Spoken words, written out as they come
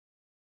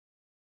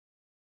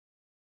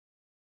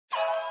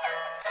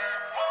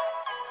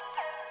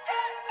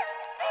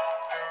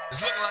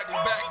It's looking like we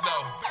back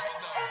though.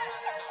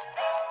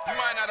 We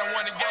might not have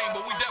won the game,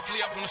 but we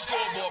definitely up on the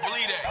scoreboard,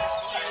 believe that.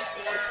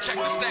 Check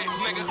the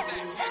stats, nigga.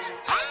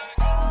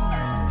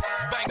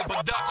 Banger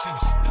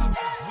Productions.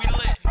 We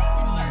lit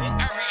on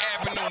every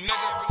avenue,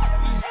 nigga.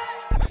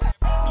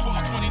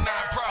 1229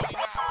 Pro.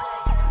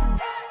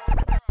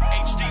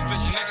 HD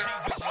Vision, nigga.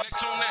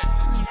 Tune in.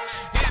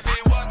 If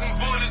it wasn't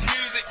for this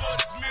music,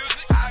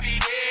 I'd be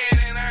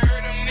dead. And I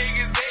heard them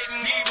niggas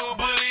hating, keep a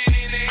bullet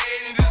in the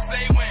head and just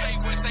say when.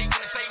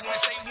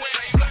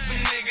 Plus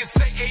some niggas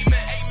say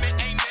amen.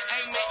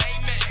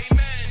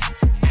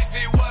 If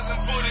it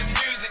wasn't for this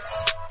music,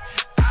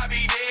 I'd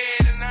be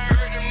dead. And I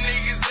heard them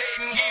niggas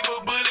hating, keep a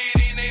bullet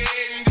in the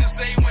head and just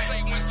say when.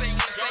 Plus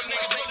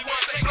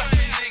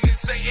some niggas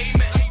say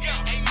amen.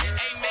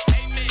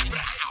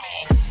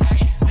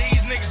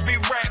 These niggas be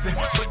rapping,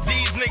 but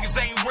these niggas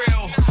ain't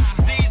real.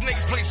 These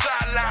niggas play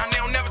sideline, they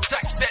don't never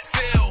touch that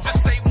field.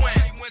 Just say when.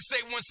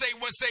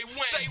 Say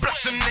when. Bless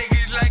them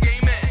niggas like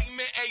amen.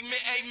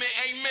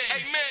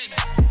 Amen.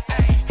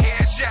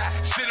 Headshot,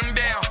 sit them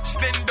down,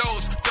 spin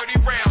those 30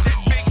 rounds. That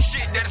big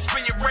shit that'll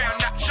spin you round,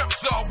 knock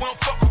chumps off, won't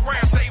fuck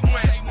around. Say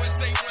when.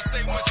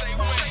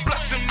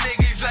 Bless them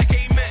niggas like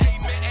amen.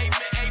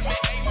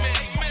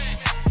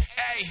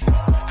 Ay,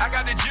 I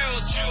got the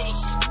juice.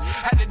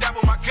 Had to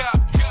double my cup,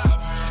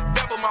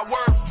 double my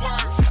worth.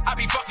 I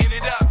be fucking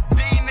it up.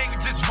 These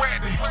niggas is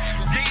rapping.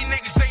 These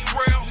niggas ain't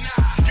real.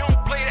 You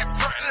don't play that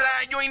front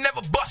line, you ain't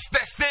never bust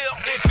that still.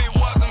 If it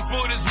wasn't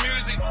for this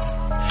music,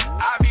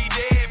 I'd be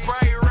dead,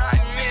 bright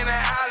riding in a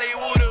alley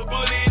with a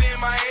bullet in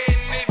my head.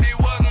 And if it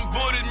wasn't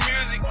for this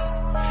music,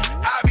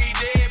 I'd be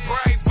dead,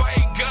 bright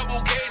fighting couple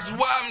cases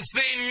while I'm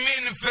sitting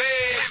in the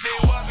fed. If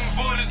it wasn't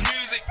for this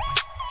music,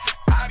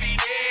 I'd be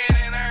dead.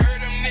 And I heard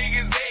them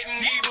niggas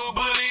hating, keep a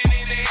bullet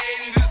in the head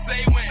and just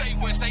say when.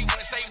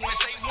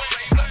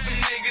 Plus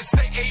some niggas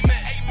say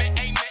amen.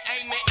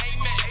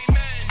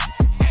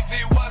 If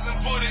it wasn't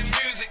for this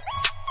music,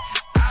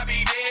 I'd be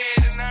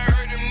dead. And I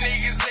heard them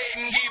niggas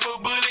hating, keep a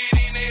bullet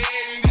in the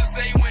head and just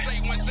say when.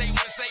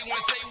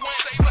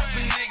 Plus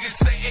some niggas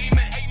say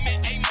amen.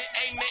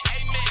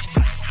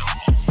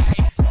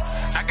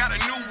 I got a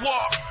new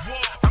walk.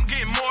 I'm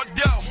getting more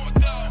dough.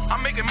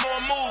 I'm making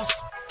more moves.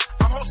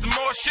 I'm hosting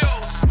more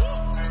shows.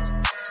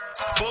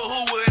 But who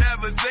would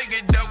ever think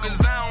it though? Cause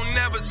I don't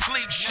never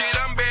sleep. Shit,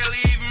 I'm barely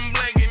even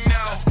blinking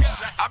now.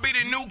 I be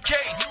the new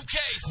case.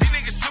 These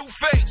niggas too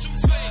fake.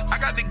 I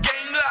got the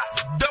game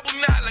locked, double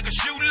knot like a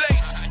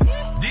shoelace.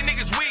 These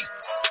niggas weak.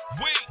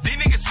 These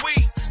niggas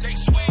sweet.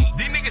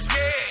 These niggas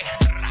scared.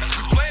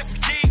 We playing for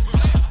keeps.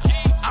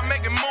 I'm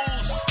making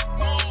moves.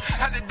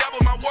 Had to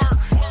double my work.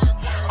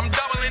 I'm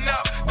doubling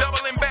up,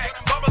 doubling back,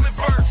 bubbling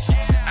first.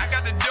 I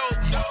got the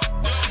dope,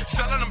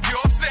 selling them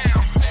pure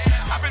sound.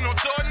 I've been on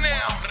tour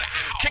now,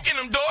 kicking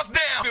them doors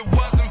down. If it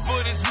wasn't for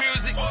this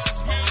music,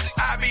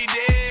 I'd be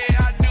dead.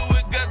 I do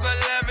it cause I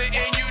love it,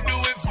 and you do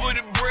it for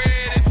the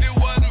bread. If it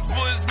wasn't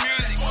for this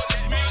music,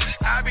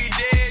 I'd be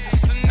dead.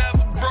 Just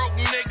another broke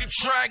nigga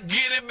try to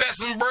get it back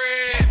some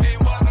bread. If it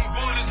wasn't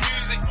for this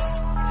music,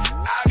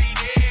 I'd be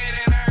dead.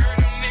 And I heard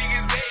them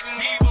niggas hating,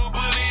 keep a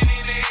bullet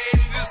in the head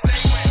and just say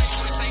when.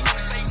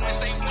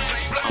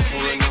 Plus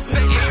them niggas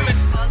say amen.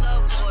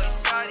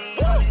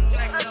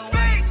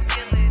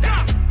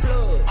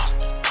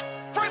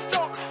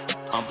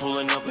 I'm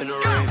pulling up in the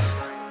rave.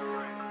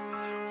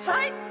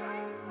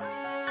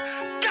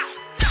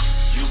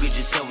 You could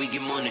just tell we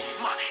get money.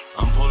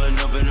 I'm pulling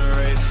up in the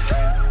rave.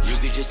 You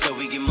could just tell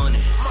we get money.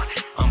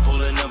 I'm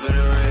pulling up in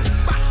the rave.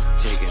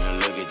 Taking a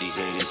look at these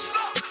haters.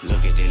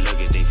 Look at they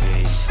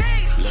face.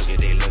 Look at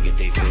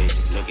they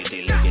face. Look at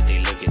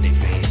they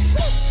face.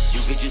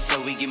 You could just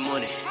tell we get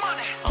money.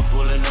 I'm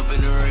pulling up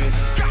in the rave.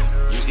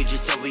 You could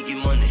just tell we get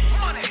money.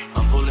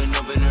 I'm pulling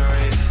up in the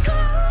rave.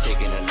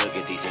 Taking a look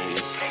at these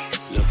haters.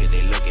 Look at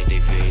they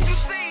face.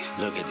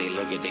 Look at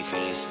they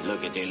face.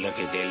 Look at they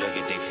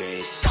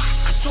face.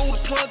 I told the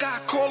plug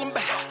I'd call him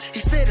back. He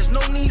said there's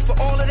no need for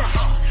all of that.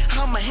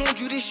 I'ma hand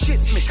you this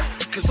shit, man.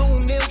 Cause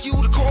O'Neal,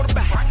 you the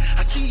quarterback.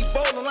 I see you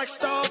ballin' like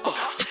Starbucks.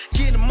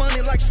 Getting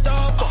money like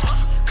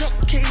Starbucks.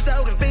 Couple K's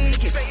out in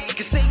Vegas. You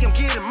can say I'm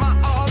getting my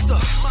odds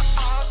up.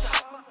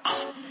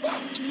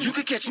 You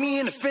could catch me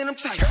in the Phantom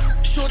type.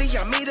 Shorty,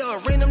 I made her a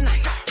random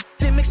night.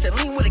 Then mix that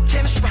lean with a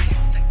can of Sprite.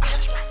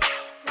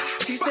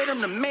 She said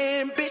I'm the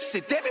man, bitch.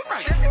 Said damn it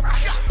right.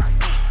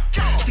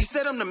 She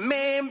said I'm the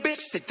man, bitch.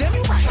 Said damn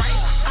it right.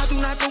 I do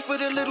not go for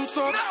the little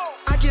talk.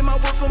 I get my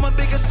work from a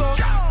bigger source.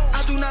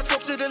 I do not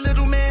talk to the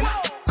little man.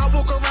 I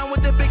walk around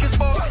with the biggest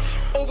boss.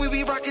 Oh, we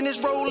be rocking this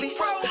rollies.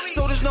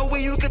 So there's no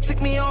way you could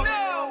tick me off.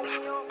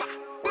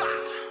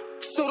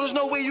 So there's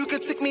no way you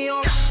could tick me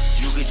off.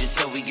 You could just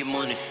tell we get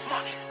money.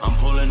 I'm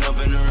pulling up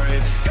in the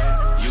rave.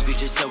 You could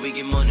just tell we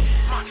get money.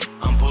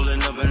 I'm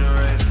pulling up in the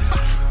rave.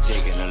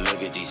 Taking a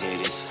look at these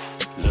haters.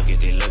 Look at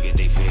they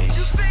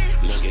face.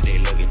 Look at they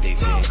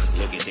face.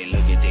 Look at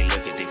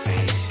they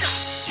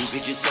face. You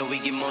could just tell we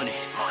get money.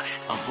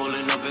 I'm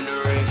pulling up in the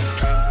rave.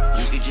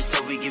 You could just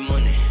tell we get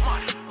money.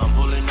 I'm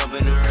pulling up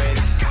in the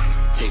rave.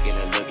 Taking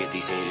a look at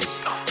these haters.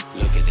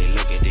 Look at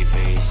they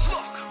face.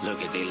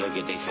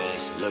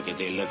 face. Look at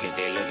they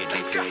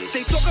face.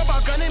 They talk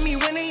about gunning me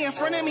when they in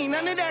front of me.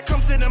 None of that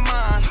comes to the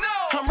mind.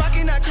 I'm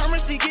rocking that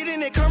currency,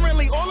 getting it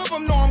currently. All of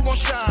them know I'm gon'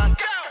 shine.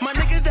 My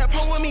niggas that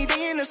pull with me,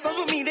 they in the sun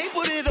with me. They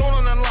put it all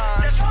on the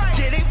line.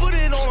 Yeah, they put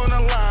it all on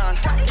the line.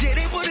 Yeah,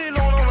 they put it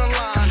all on the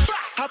line.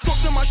 I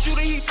talked to my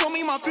shooter, he told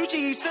me my future.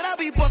 He said I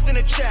be busting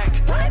a check.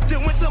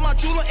 Then went to my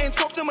jeweler and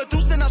talked to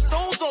Medusa. Now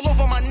stones all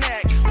over my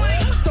neck.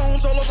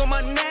 Stones all over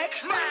my neck.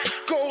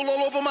 Gold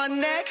all over my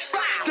neck.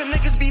 Them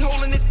niggas be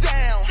holding it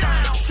down.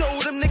 Show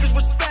them niggas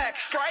respect.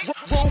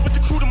 Roll with the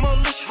crew, the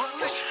militia.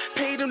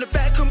 Pay them the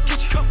back, come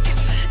get you.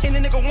 And the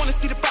nigga wanna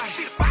see the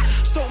body.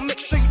 So make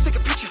sure you take a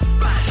picture.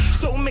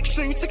 So make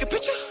sure you take a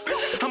picture.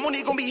 I'm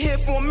only gonna be here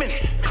for a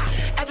minute.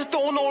 After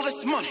throwing all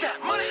this money,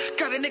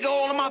 got a nigga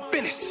all in my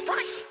business.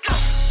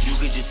 You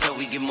could just tell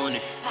we get money.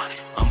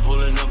 I'm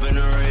pulling up in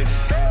a rave.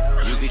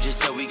 You could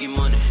just tell we get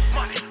money.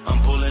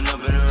 I'm pulling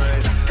up in a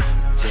rave.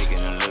 Taking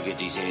a look at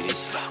these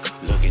haters.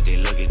 Look at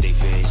they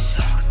face.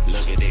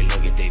 Look at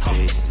they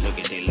face. Look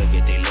at they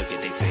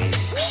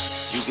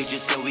face. You could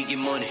just tell we get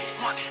money.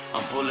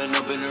 I'm pulling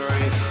up in a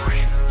rave.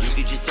 You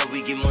could just tell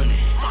we get money.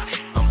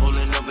 I'm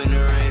pulling up in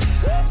a rave.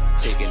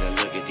 Taking a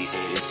look at these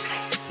haters.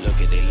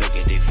 Look at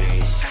they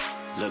face.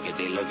 Look at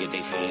they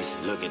face.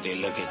 Look at they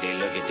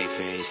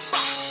face.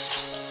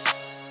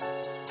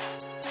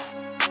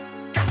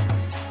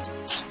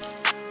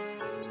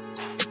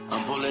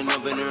 I'm pulling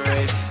up in the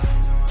rave.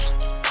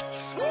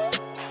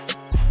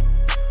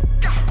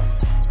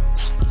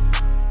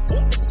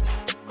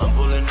 I'm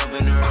pulling up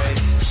in the rave.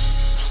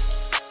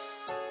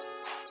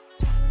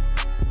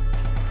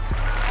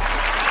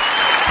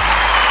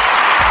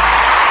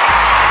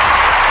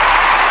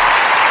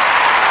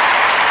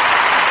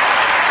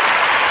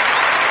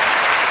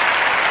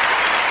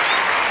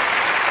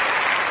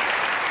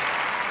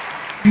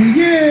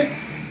 Yeah,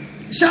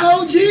 it's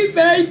OG,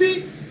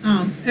 baby.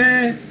 I'm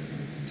in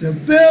the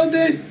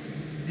building,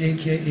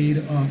 aka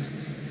the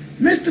office.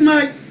 Mr.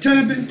 Mike,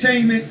 Turndatup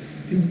Entertainment,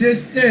 and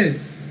this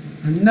is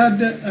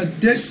another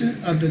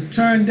edition of the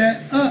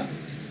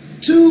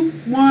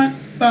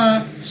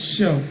Turndatup215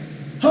 Show.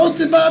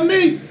 Hosted by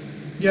me,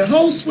 your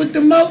host with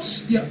the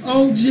most, your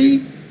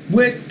OG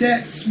with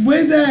that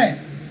swizz.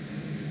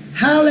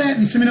 Holla at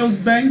me, send me those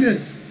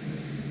bangers.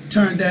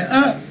 Turn that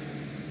up,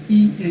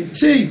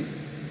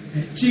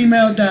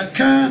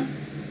 ENT@gmail.com.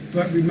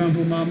 But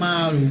remember my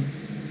motto.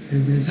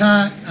 If it's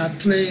hot, I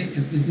play it.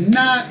 If it's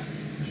not,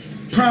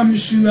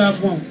 promise you I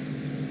won't.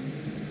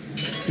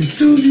 It's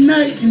Tuesday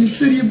night in the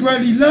city of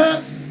brotherly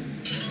love.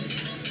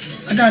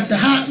 I got the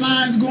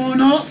hotlines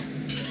going off.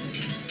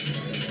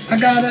 I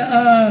got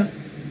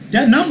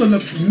that number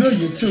look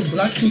familiar too, but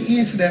I can't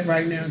answer that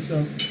right now.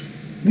 So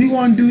we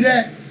gonna do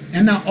that.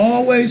 And I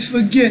always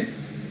forget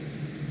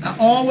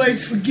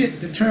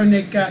to turn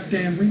that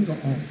goddamn ringer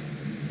off.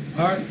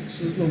 Alright,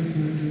 so this is what we're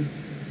gonna do.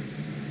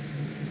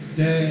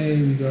 There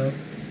we go.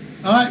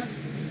 Alright,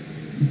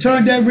 we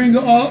turned that ringer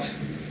off.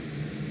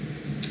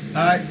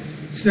 Alright,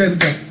 so there we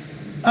go.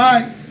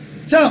 Alright,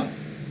 so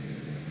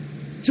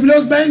some of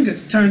those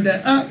bangers, turn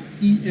that up,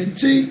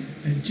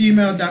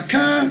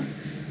 ENT@gmail.com.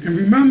 And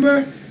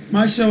remember,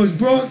 my show is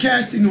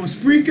broadcasting on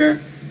Spreaker.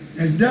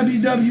 That's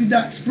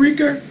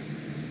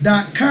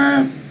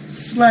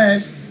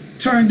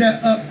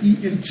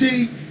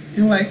www.spreaker.com/turndatup.ent.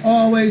 And like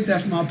always,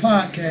 that's my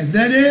podcast.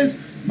 That is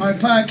my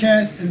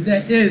podcast, and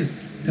that is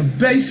the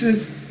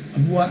basis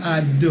of what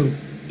I do.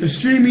 The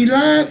streaming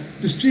live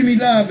is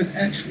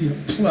actually a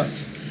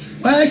plus.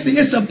 Well, actually,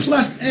 it's a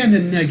plus and a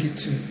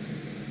negative.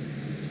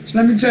 So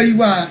let me tell you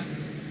why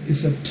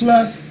it's a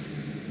plus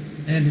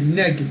and a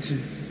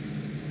negative.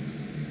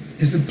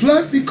 It's a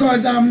plus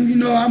because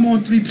I'm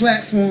on 3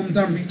 platforms,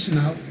 I'm reaching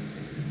out.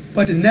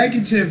 But the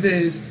negative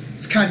is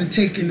it's kind of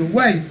taken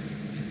away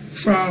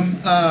from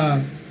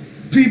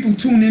people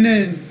tuning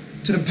in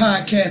to the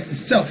podcast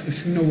itself,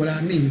 if you know what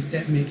I mean, if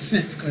that makes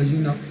sense. Because,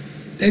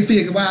 they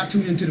figure why I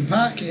tune into the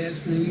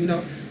podcast when,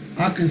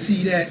 I can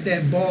see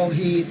that bald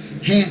head,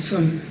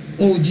 handsome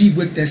OG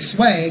with that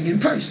swag in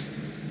person.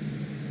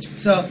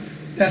 So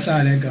that's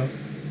how that goes.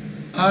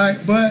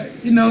 Alright, but,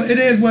 it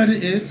is what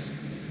it is.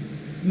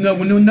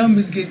 When the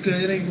numbers get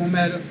good, it ain't going to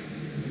matter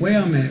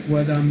where I'm at,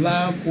 whether I'm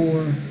live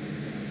or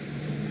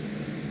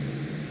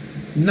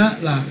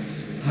not live.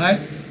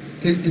 Alright?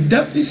 It's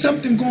definitely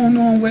something going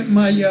on with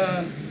my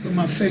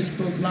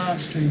Facebook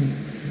live streaming.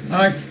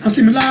 Alright, I'm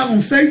seeing me live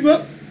on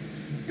Facebook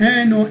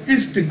and on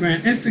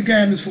Instagram.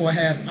 Instagram is for a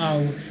half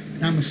hour, and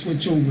I'm gonna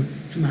switch over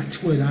to my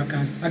Twitter. I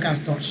gotta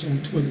start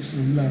showing Twitter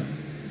some love.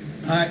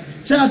 Alright,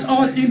 shout out to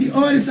all the indie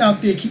artists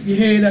out there. Keep your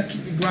head up,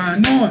 keep your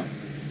grind on,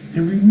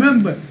 and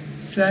remember,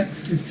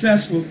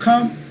 success will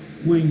come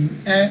when you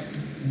at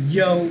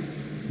your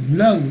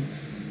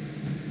lowest.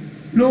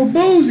 Lil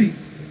Boozy.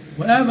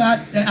 Whatever, I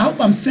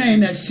hope I'm saying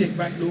that shit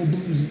right, Lil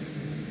Boozy.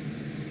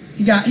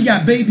 He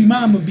got baby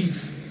mama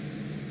beef.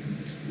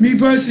 Me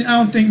personally, I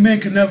don't think men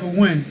can never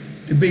win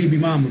the baby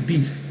mama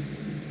beef.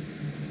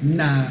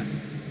 Nah.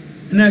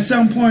 And at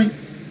some point,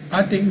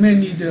 I think men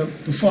need to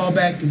fall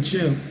back and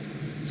chill.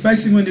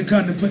 Especially when they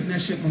come to putting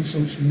that shit on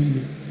social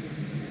media.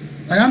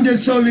 Like, I'm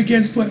just solely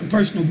against putting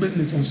personal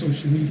business on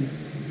social media.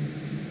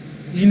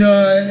 You know,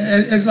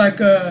 it's like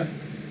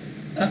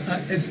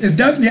it's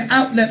definitely an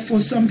outlet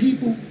for some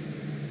people.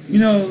 You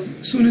know,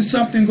 as soon as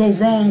something goes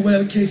wrong,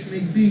 whatever case may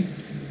be,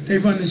 they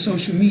run to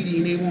social media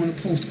and they want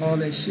to post all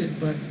that shit.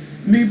 But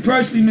me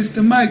personally,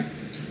 Mr. Mike,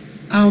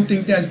 I don't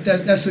think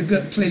that's a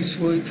good place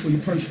for your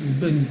personal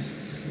business,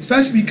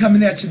 especially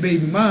coming at your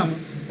baby mama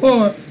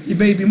or your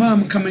baby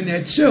mama coming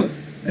at you,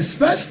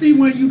 especially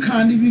when you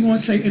kind of, we gonna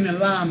say, in the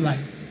limelight.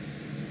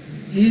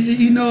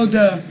 You know,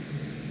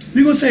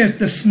 we gonna say it's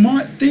the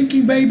smart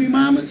thinking baby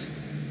mamas.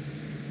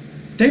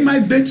 They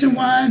might bitch and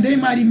whine, they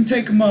might even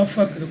take a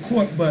motherfucker to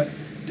court, but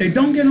they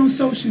don't get on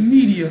social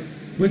media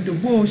with the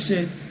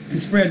bullshit and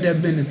spread their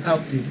business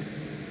out there.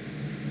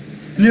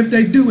 And if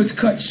they do, it's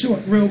cut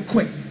short real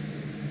quick.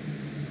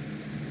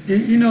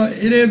 You know,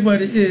 it is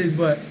what it is,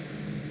 but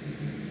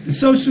the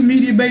social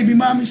media baby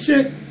mama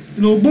shit,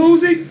 little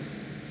woozy,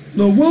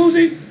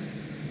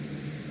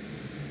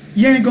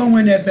 you ain't gonna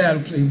win that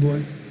battle,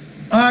 Playboy.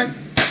 Alright,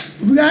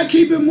 we gotta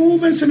keep it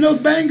moving. Some of those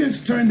bangers,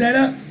 turn that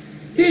up.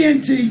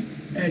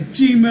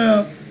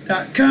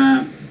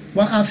 ENT@gmail.com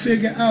while I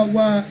figure out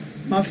why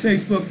my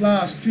Facebook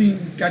live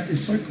stream got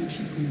this circle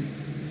chico.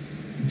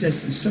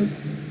 Just a circle.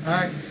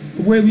 Alright,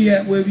 but where we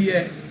at?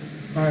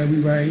 Alright, we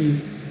right here.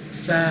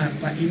 Side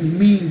by any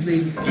means,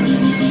 baby.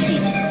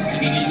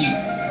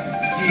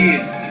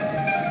 Yeah.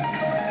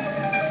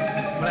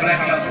 Black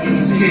House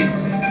ENT.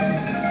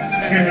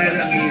 Turn it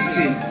up, ENT.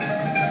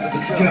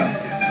 Let's go.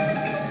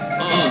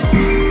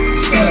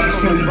 Started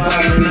from the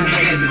bottom and I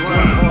had to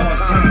grind hard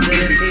time,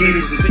 dedicated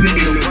to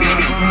spitting the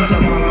rhyme.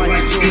 Telling my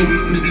life story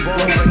through these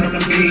bars like I'm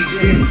engaged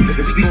in. To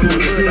speak on the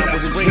hood I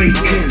was raised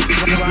in.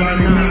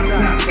 Grinding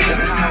non-stop,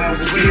 that's how I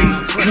was raised.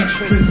 Fresh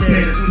Prince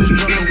dash through the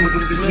struggle with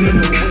this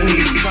minimum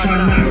wage. Try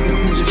not to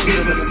put this shit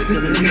up, I'm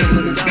sitting in nickel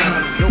and dimes.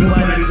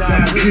 Nobody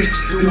got rich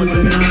doing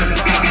the 9 to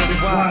 5. That's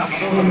why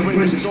I'm gonna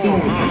bring the storm.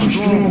 I'm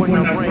strong when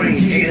I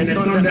rain. And the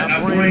thunder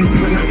I bring is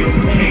bringing your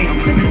pain. I'm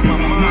letting my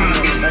mind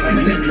up like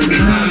letting the 9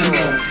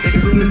 off. It's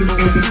really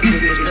for us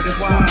stupid, that's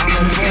why I'm a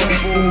boss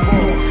full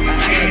force. I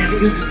add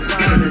bitches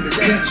signing the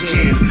death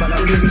jam. My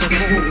lyrics are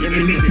cold and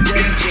make the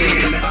death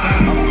jam. I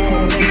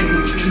fall back in the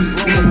tree,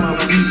 blowing my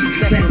weed,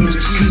 stacking this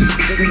cheese,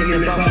 thinking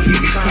about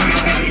getting signed by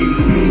any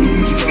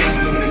news. Drugs,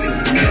 man, it's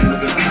never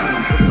time.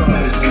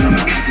 Regardless, man, I'm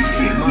about to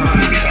get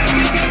mine.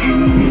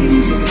 To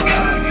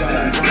survive, you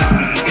gotta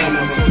grind. All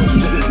my soldiers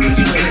with me,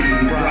 ready to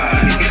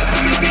ride.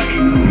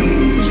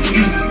 The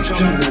streets,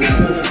 jungle,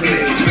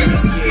 warfare, I'm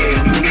scared,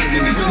 I'm making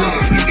this clear.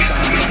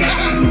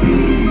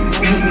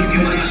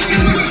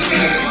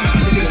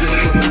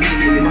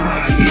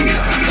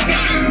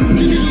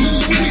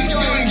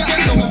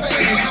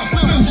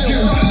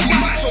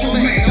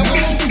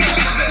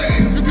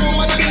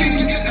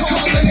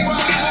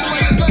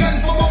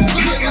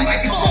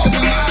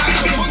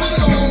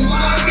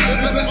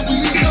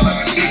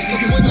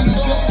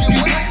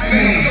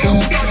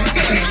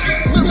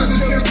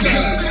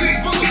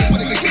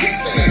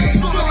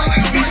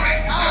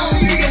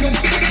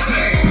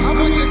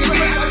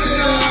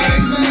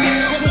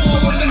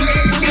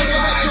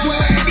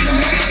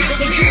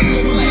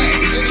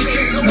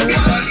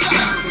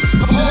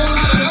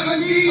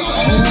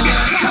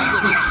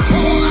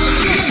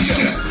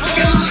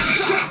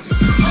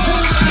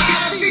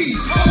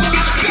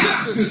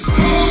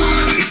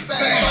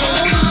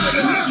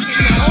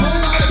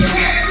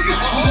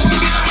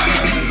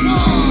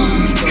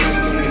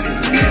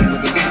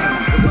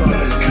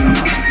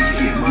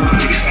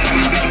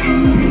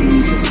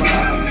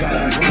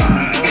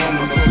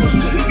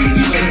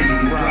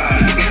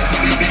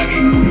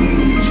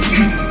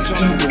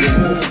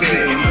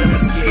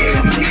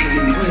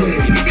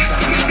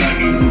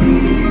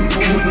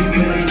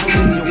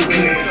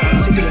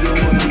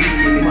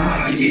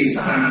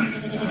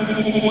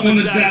 On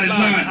the dotted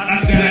line,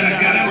 I said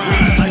I gotta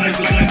grind. Life is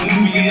like a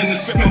movie in the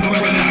script, I'm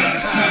running out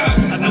of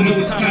time. I know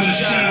it's time to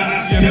shine, I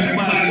see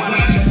everybody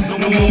watching. No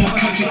more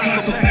country,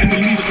 so pack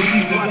me for the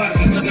easy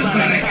watching. Let's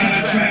sign a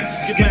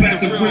contract, get back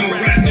to real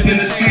rap.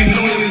 Entertain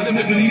lawyers,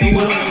 live in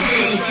legal, I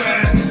feel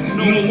trapped.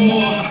 No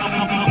more,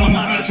 I'm an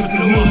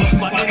entrepreneur.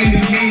 By any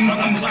means,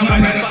 I'm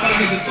climbing right out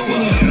of the sewer.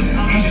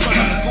 I'm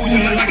trying to school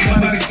you like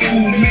somebody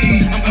school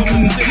me. I'm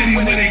from the city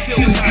where they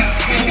kill guys,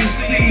 cool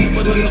scene.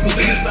 But it's a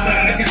flip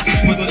side, that's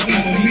just what the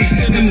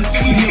in the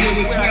studio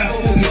is where I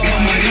focus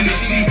on my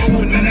energy.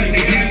 Open the next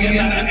area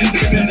and I'm in the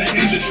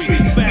industry.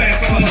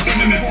 Fast cars,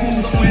 swimming pools,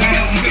 somewhere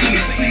out in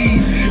Tennessee.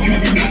 You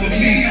remember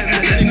me as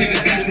that nigga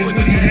that did what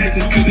he had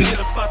to do to get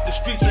up out the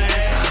streets and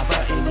sign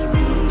by any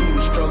means.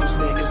 The struggles,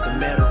 man, it's a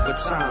matter of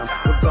time.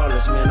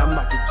 Regardless, man, I'm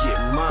about to get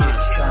mine.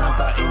 Sign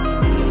by any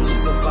means. To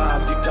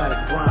survive, you gotta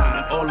grind.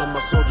 And all of my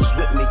soldiers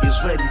with me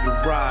is ready to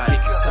ride.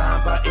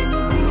 Sign by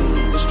any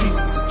means. The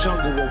streets is a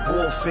jungle of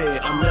warfare.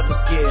 I'm never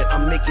scared,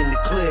 I'm making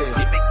it clear.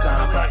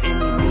 Signed by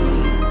any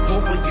means.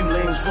 Hoping you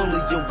lanes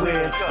fully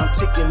aware. I'm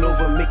taking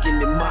over,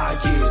 making it my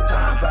year.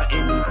 Signed by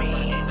any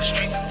means. The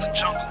streets is a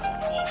jungle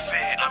of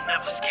warfare. I'm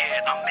never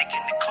scared, I'm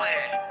making it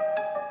clear.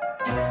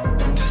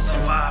 To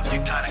survive, You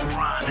gotta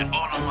grind it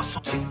all on my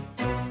soul.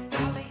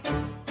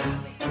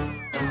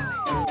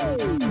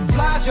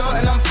 Fly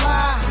Jordan, I'm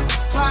fly.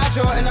 Fly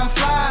Jordan, I'm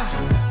fly.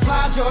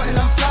 Fly Jordan,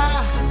 I'm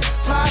fly.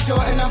 Fly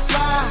Jordan, I'm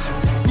fly.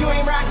 You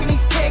ain't rocking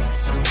these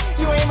kicks.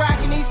 You ain't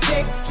rocking these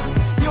kicks.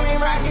 You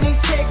ain't rocking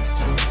these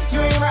kicks.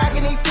 You ain't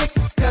rocking these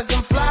kicks. Cause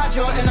I'm fly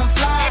Jordan, I'm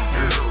fly.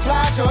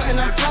 Fly Jordan,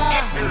 I'm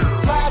fly.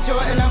 Fly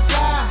Jordan, I'm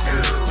fly.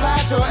 Fly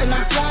Jordan,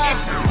 I'm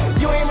fly.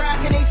 You ain't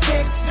rocking these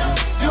kicks.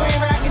 You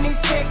ain't rocking these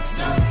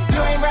kicks.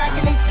 You ain't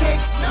rocking these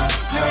kicks.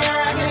 You ain't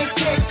rocking these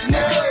kicks.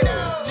 No.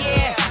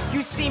 Yeah,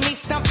 you see me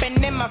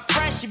stumping in my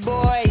fresh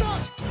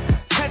boys.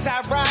 Cause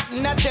I rock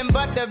nothing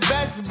but the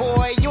best,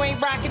 boy. You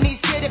ain't rocking these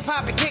kitty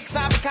poppin' kicks.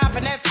 I be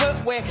copping that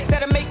footwear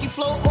that'll make you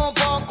float on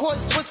ball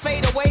courts, twist,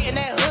 fade away in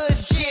that hood,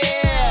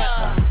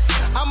 yeah.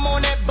 I'm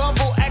on that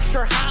bubble,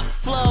 extra hot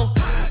flow.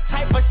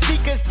 Type of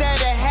sneakers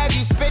that'll have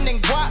you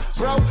spending guap,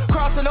 bro.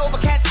 Crossing over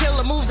cats,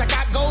 killer moves. I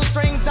got gold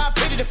strings, I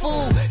pity the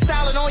fool.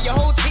 Styling on your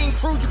whole team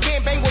crew. You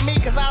can't bang with me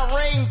cause I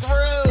reign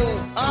through.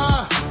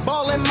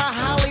 Ballin' my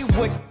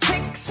Hollywood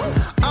kicks.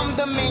 I'm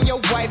the man your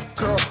wife,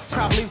 girl,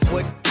 probably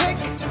would pick.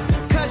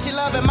 Cause you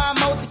loving my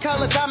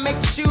multicolors, I make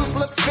the shoes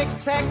look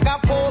spectac. I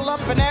pull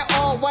up in that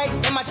all white,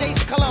 and my chase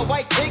the color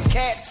white Kit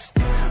Kats.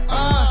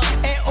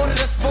 In order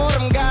to sport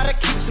them, gotta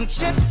keep some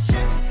chips.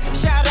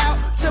 Shout out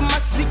to my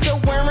sneaker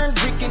wearing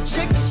Rican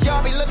chicks.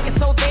 Y'all be looking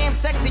so damn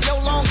sexy, your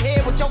long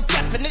hair with your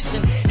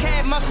definition.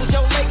 Calf muscles,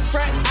 your legs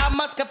strap. I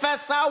must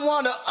confess, I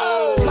wanna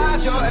fly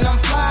Jordan, I'm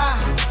fly.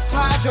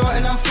 Fly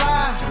Jordan, I'm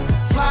fly.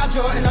 Fly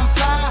Jordan, I'm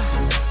fly.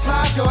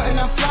 Fly Jordan,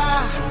 I'm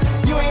fly.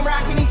 You ain't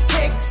rocking these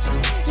kicks.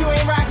 You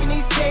ain't rocking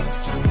these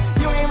kicks.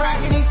 You ain't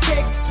rocking these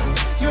kicks.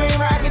 You ain't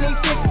rocking these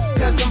kicks.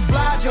 Cause I'm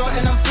fly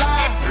Jordan, I'm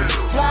fly.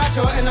 Fly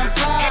Jordan, I'm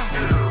fly.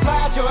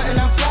 Fly Jordan,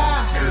 I'm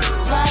fly.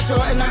 Fly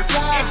Jordan, I'm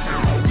fly.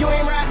 You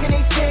ain't rocking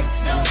these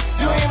kicks.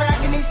 You ain't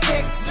rocking these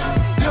kicks.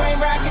 You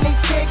ain't rocking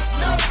these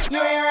kicks.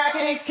 You ain't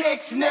rocking these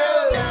kicks,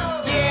 no.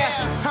 Yeah,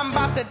 I'm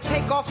about to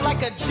take off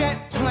like a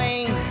jet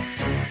plane.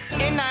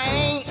 And I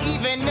ain't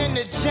even in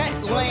the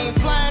jet lane.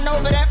 Flying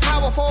over that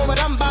power forward,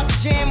 I'm about to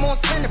jam on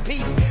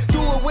centerpiece.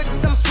 Do it with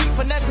some sweet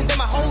finesse, and then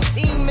my whole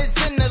team is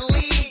in the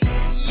lead.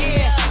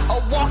 Yeah, a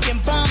walking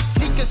bomb,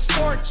 sneakers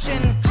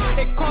scorching.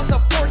 It costs a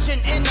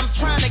fortune, and I'm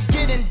trying to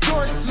get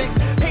endorsements.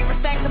 Paper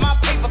stacks in my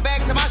paper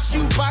bags, in my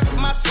shoe box,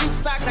 my tube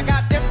socks. I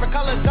got different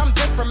colors, I'm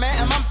different, man.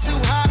 And I'm too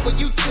hot, but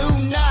you too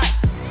not.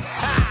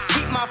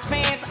 Keep my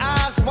fans'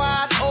 eyes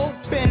wide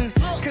open.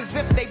 Cause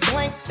if they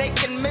blink, they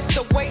can miss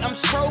the way I'm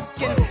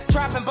stroking.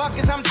 Dropping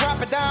buckets, I'm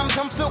dropping dimes.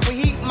 I'm filled with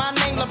heat, my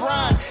name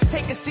LeBron.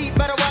 Take a seat,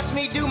 better watch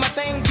me do my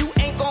thing. You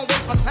ain't gon'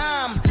 waste my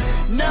time.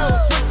 No,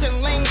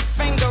 switching lane,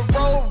 finger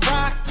roll,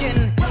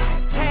 rockin'.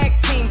 Tag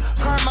team,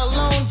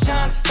 Carmelo,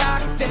 John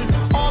Stockton.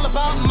 All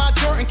about my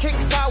Jordan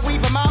kicks, I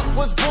weave them out.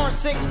 Was born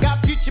sick,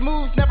 got future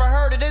moves, never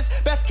heard of this.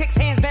 Best kicks,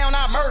 hands down,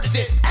 I murdered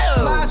it.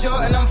 Fly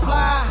Jordan, I'm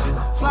fly.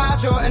 Fly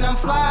Jordan, I'm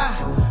fly.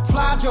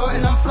 Fly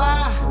Jordan, I'm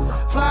fly.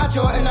 Fly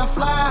Jordan, I'm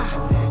fly.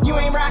 You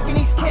ain't rocking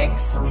these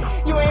kicks.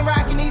 You ain't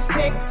rocking these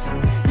kicks.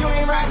 You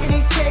ain't rocking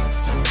these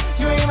kicks.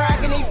 You ain't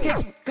rocking these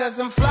kicks. Cause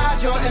I'm fly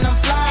Jordan, I'm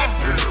fly.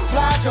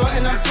 Fly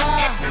Jordan, I'm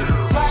fly.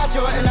 Fly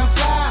Jordan, I'm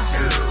fly.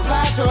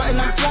 Fly Jordan,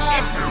 I'm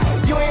fly.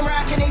 You ain't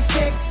rocking these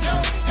kicks.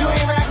 You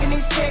ain't rocking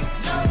these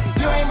kicks.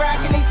 You ain't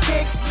rocking these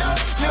kicks.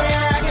 You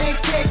ain't rocking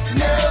these kicks.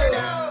 No.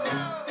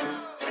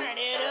 Turn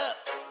it up.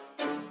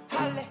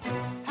 Holly,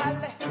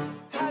 Holly,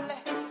 Holly,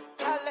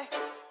 Holly,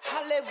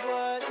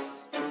 Hollywood.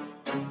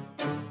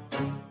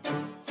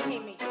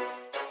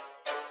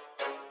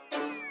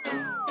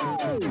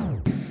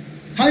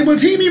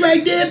 Hollywood's Heat Me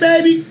right there,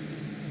 baby.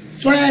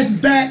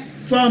 Flashback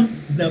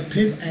from the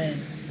piss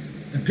ass.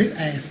 The piss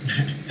ass.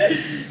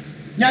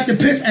 Not the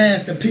piss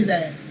ass, the piss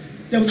ass.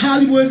 That was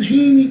Hollywood's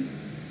Heat Me.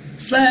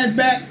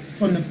 Flashback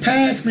from the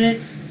past, man.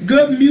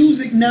 Good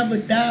music never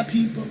die,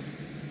 people.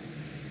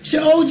 It's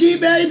your OG,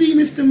 baby,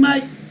 Mr.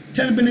 Mike.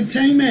 Turndatup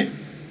Entertainment.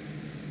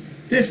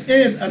 This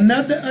is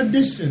another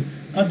edition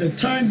of the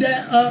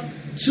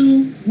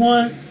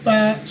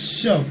Turndatup215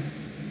 Show.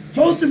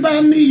 Hosted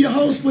by me, your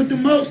host with the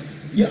most,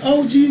 your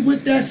OG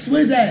with that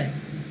swizz ass.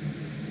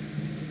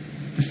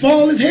 The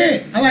fall is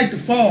here. I like the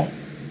fall.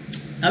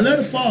 I love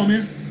the fall,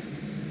 man.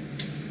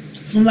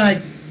 From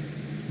like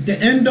the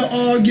end of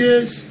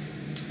August,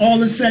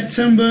 all of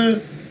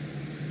September,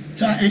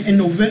 to in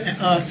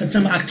November,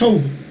 September,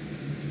 October.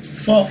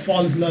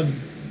 Fall is lovely.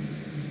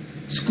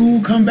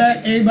 School come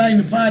back, everybody in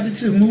a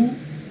positive mood.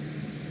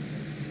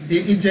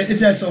 It's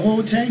just a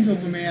whole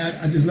changeover, man.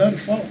 I just love the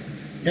fall.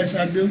 Yes,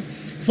 I do.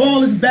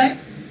 Fall is back.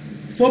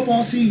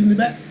 Football season is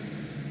back.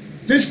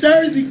 This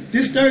Thursday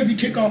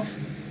kickoff.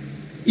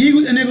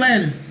 Eagles in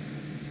Atlanta.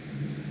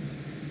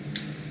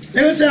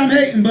 They're gonna say I'm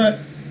hating, but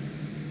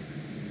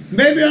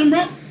maybe I'm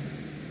wrong.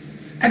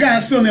 I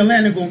got a feeling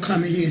Atlanta gonna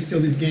come in here and steal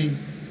this game.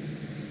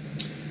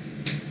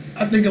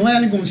 I think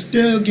Atlanta gonna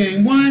steal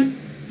game one,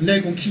 and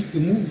they're gonna keep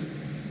it moving.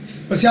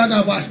 But see, I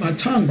gotta watch my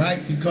tongue,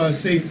 right? Because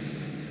see,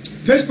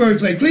 Pittsburgh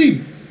played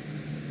Cleveland,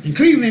 and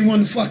Cleveland ain't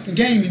won the fucking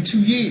game in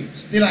 2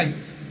 years. They're like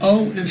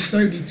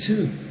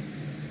 0-32.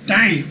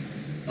 Damn.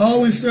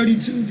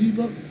 0-32,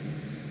 people.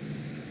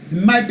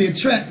 It might be a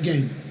trap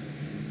game.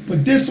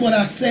 But this is what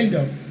I say,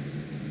 though.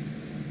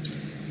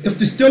 If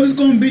the Steelers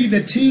going to be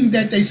the team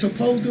that they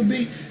supposed to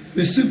be,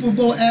 with Super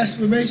Bowl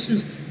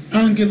aspirations,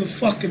 I don't give a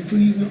fuck if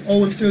Cleveland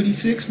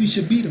 0-36, we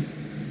should beat them.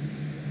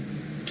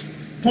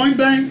 Point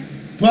blank,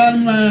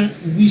 bottom line,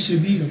 we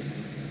should beat them.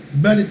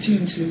 Better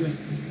team should win.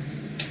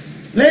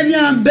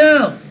 Le'Veon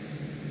Bell.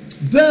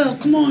 Bell,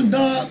 come on,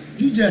 dog.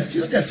 You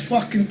just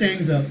fucking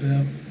things up,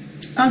 Bell.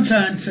 I'm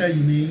trying to tell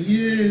you, man.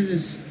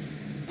 Yes.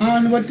 I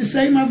don't know what to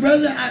say, my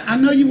brother. I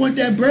know you want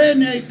that bread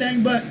and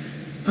everything, but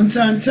I'm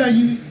trying to tell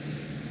you,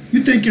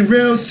 you're thinking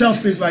real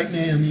selfish right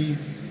now, man.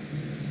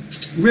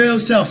 Real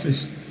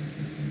selfish.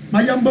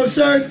 My young boy,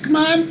 sirs, come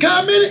on,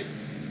 comment it.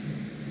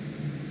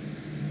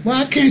 Well,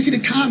 I can't see the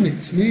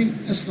comments,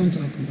 man. That's what I'm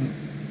talking about.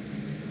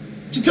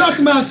 What you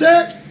talking about,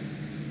 sir?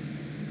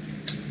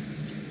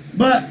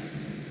 But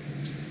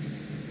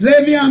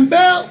Le'Veon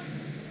Bell,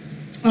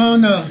 I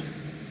don't know.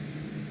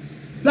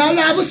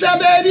 La, what's up,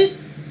 baby?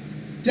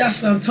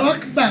 That's what I'm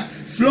talking about.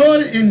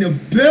 Florida in the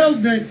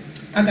building.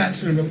 I got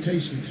you in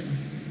rotation, too.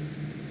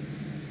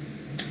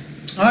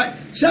 All right.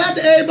 Shout out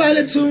to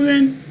everybody that tuned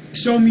in.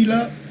 Show me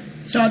love.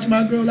 Shout out to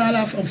my girl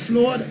Lala from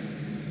Florida.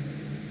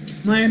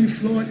 Miami,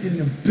 Florida in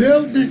the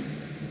building.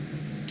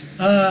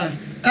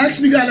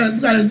 Actually, we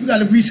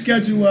gotta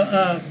reschedule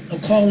a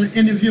call and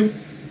interview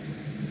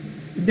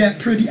with that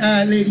pretty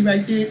eyed lady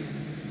right there.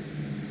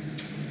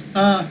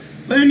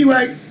 But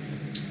anyway,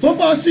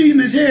 football season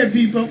is here,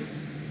 people.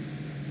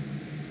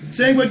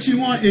 Say what you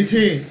want, it's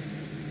here.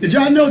 Did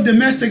y'all know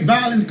domestic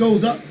violence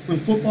goes up when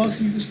football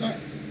season starts?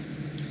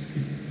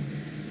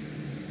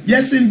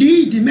 Yes,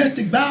 indeed,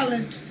 domestic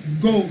violence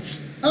goes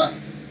up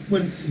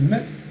when it's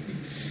domestic.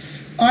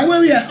 All right,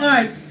 where we at? All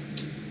right.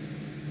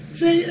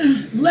 See,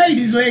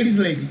 ladies.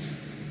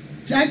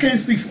 See, I can't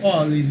speak for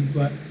all ladies,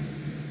 but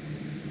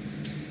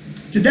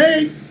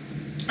today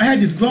I had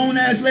this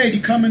grown-ass lady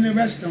come in the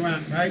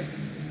restaurant, right?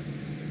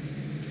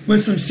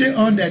 With some shit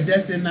on that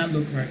did not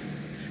look right.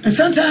 And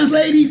sometimes,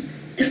 ladies,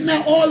 it's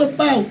not all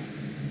about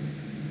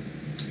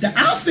the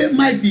outfit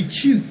might be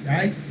cute,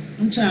 right?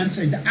 I'm trying to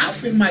say the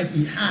outfit might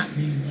be hot,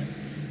 man, but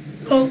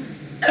you know,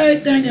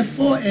 everything is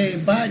for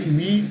everybody,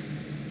 man.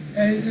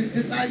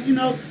 It's like, you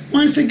know,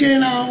 once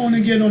again, I don't want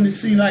to get on the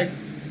scene like,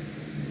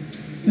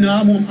 you know,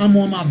 I'm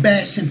on my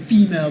bashing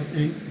female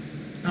thing.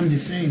 I'm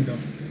just saying, though.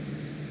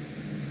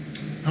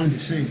 I'm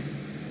just saying.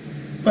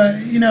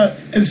 But, you know,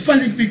 it's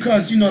funny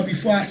because, you know,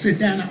 before I sit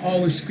down, I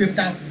always script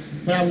out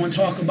what I want to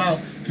talk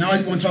about. And I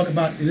always want to talk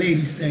about the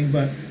ladies thing,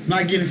 but when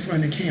I get in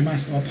front of the camera, I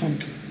start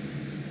pumping.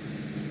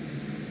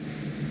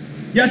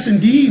 Yes,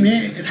 indeed,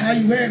 man. It's how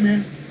you wear it,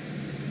 man.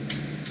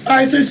 All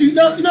right, since you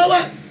know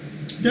what?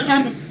 Then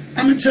I'm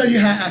going to tell you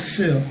how I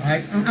feel, all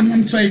right? I'm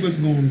going to tell you what's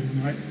going on,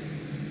 all right?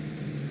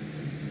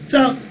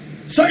 So,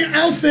 certain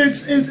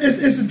outfits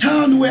is a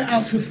time to wear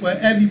outfit for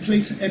every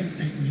place and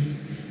everything, man.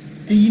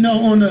 And, you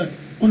know,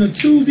 on a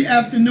Tuesday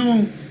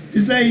afternoon,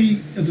 this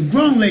lady, as a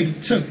grown lady,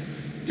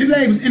 this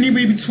lady was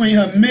anywhere between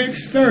her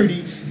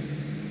mid-30s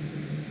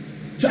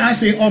to, I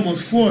say,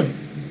 almost 40.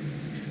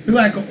 Looked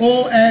like an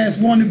old-ass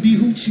wannabe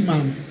hoochie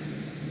mama.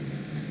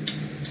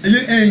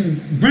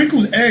 And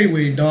wrinkles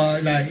everywhere,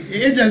 dog. Like,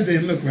 it just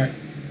didn't look right.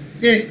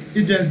 It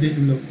just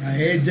didn't look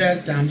right.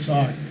 I'm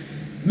sorry.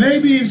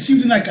 Maybe if she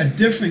was in like a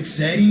different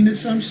setting or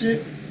some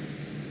shit.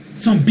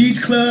 Some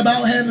beach club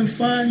out having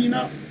fun, you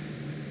know.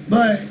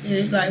 But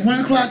like 1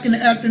 o'clock in the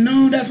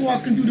afternoon, that's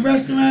walking through the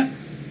restaurant.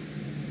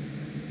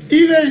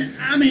 Even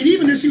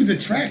if she was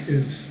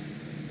attractive,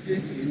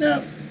 you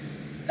know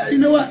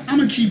what? I'm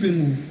going to keep it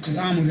moving because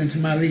I'm going to get into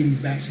my ladies'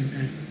 bashing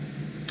thing.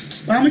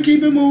 But I'm going to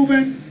keep it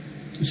moving.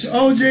 It's your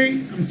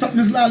OJ. I'm sucking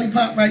this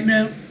lollipop right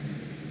now.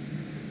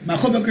 My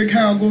coworker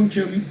Carol going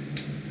to kill me.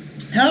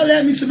 Holler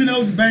at me some of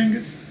those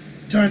bangers.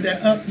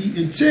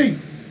 Turndatup215Show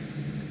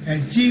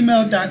at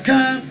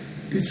gmail.com.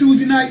 It's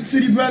Tuesday night,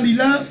 City Brotherly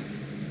Love.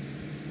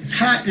 It's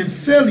hot in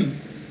Philly.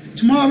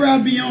 Tomorrow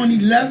I'll be on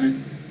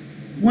 11.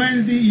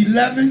 Wednesday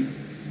 11.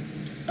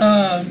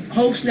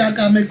 Hopefully I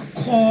gotta make a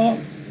call,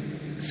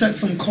 set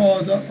some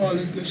calls up, all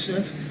that good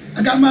shit.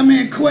 I got my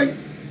man Quake.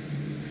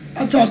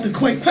 I talk to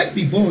Quake. Quake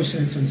be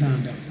bullshitting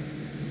sometimes though.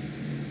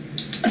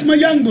 That's my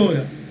young boy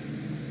though.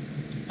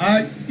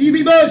 Alright, he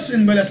be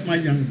bullshitting, but that's my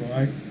young boy.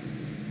 Alright?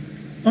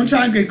 I'm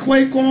trying to get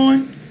Quake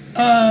on.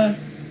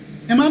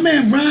 And my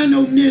man Ryan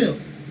O'Neal,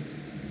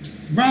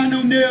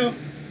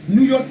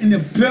 New York in the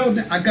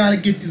building. I gotta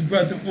get this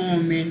brother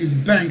on, man. This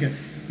banger.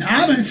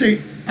 Now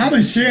I've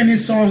been sharing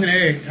this song in the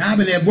air. I've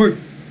been at work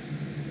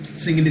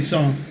singing this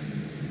song.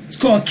 It's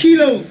called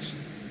Kilos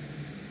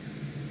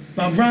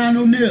by Ryan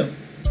O'Neal.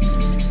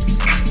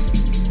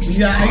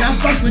 Yeah, I got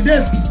fucks with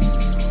this.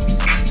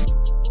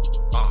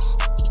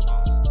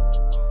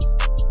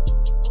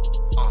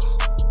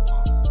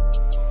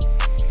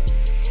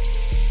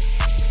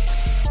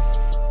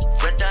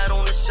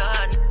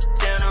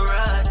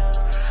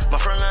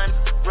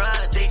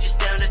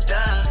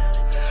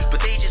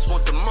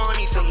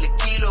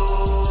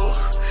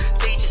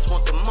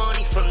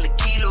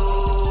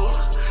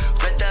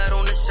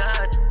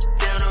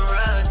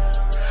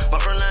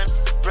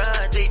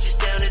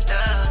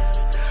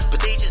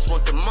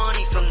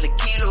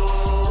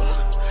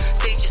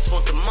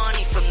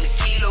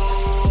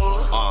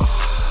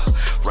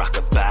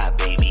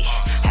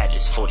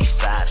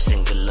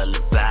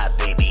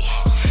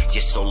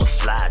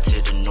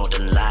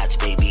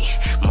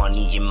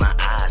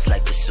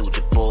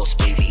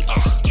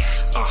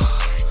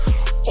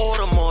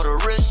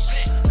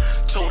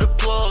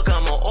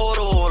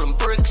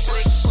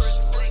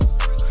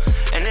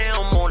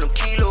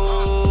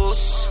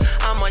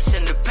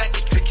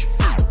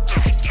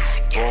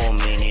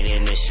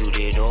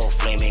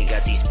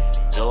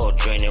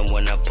 raining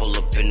when I pull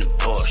up in the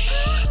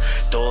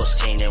Porsche. Doors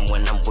changing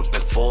when I'm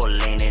whipping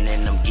 4-laning,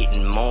 and I'm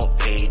getting more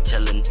paid.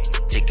 Telling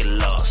take a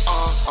loss.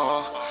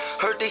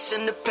 Heard they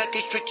send the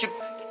package with your.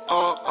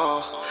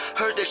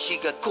 Heard that she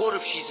got caught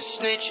up, she's a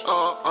snitch.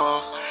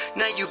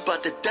 Now you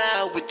bout to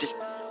die with this.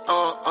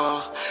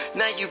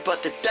 Now you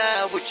bout to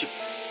die with your.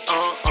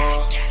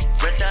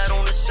 Red dot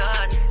on the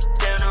side,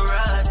 down the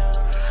ride.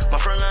 My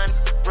front line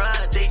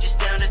ride, they just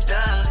down to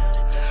die.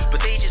 But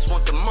they just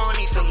want the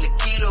money from the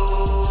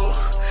kilo.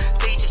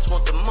 They just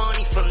want the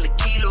money from the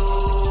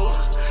kilo.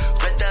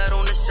 Red dot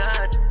on the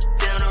side,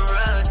 down the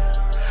ride.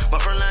 My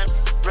front line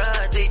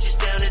ride, they just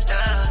down to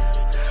die.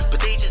 But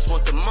they just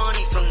want the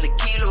money from the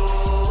kilo.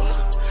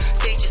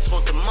 They just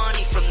want the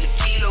money from the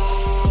kilo.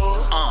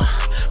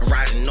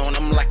 Riding on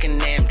them like an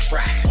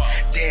Amtrak.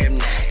 Damn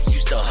that,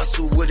 used to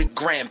hustle with a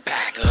grand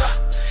pack.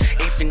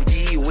 Eighth and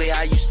D where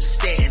I used to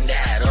stand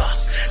at.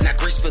 Now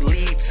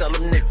gracefully tell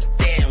them to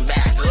damn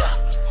back.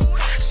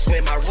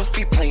 Swear my roof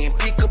be playing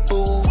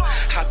peekaboo.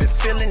 I been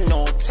feeling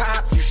on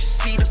top, you should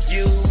see the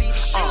view.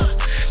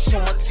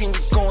 Told my team we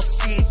gon'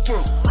 see it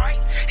through.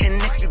 And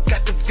if you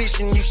got the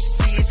vision, you should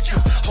see it too.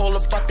 All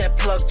about that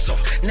plug talk,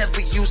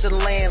 never use a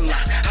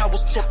landline. I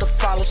was taught to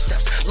follow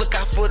steps, look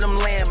out for them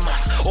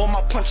landmines. All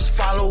my punches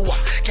follow up,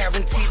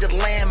 guarantee the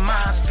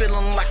landmines.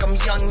 Feeling like I'm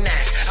young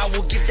now, I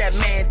will give that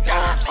man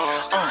dimes.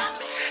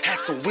 Had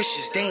some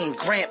wishes, they ain't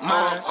grant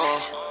mine.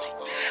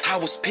 I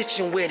was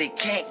pitching where they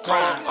can't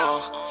grind.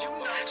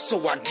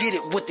 So I get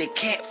it what they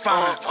can't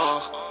find.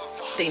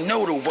 They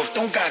know the work,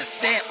 don't gotta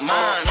stamp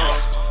mine.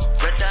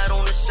 Red dot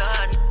on the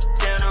side,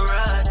 down the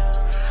ride.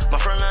 My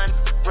front line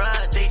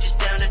ride, they just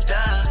down to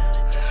die.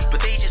 But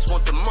they just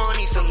want the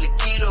money from the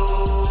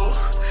kilo.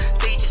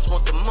 They just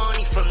want the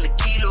money from the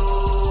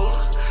kilo.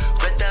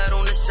 Red dot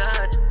on the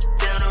side,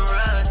 down the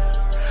ride.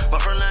 My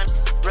front line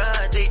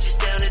ride, they just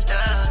down to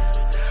die.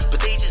 But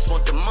they just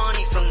want the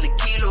money from the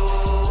kilo.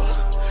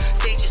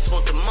 They just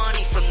want the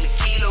money from the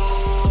kilo.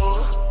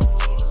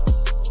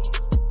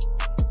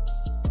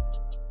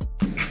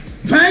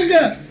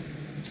 Banger!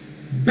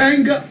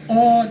 Banger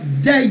all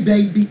day,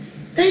 baby.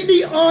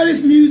 Indie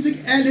artist music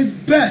at its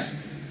best.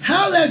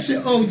 Holla at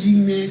your OG,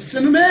 man.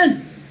 Send them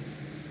in.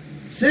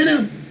 Send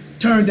them.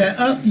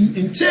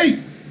 Turndatup215Show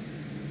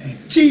at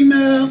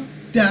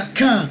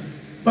gmail.com.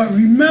 But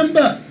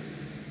remember,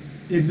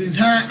 if it's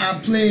hot, I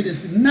play it.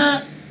 If it's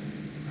not,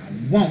 I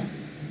won't.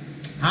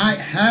 Alright,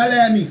 holla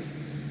at me.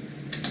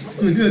 I'm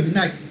feeling good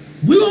tonight.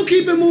 We're going to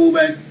keep it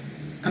moving.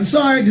 I'm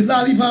sorry, the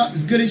lollipop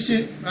is good as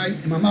shit, right?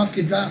 And my mouth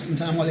get dry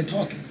sometimes while they're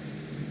talking.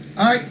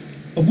 Alright?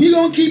 But we're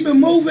going to keep it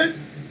moving.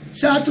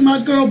 Shout out to my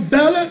girl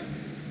Bella.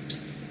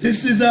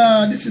 This is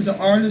an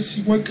artist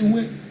she's working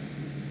with.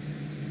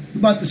 We're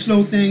about to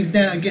slow things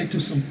down and get into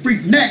some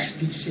freak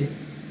nasty shit.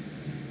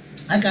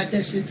 I got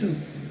that shit too.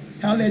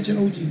 Holla at your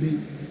OG, baby.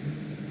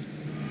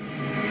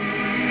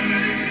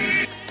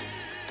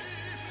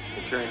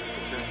 Okay.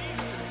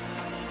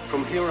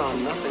 From here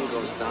on, nothing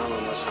goes down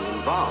unless I'm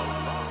involved.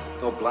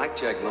 No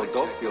blackjack, no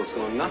dope deals,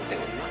 no nothing.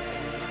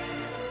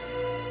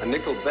 A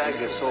nickel bag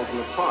gets sold in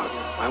the park.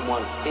 I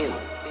want in.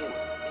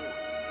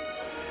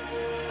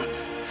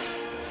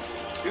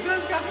 You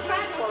guys got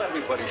fat while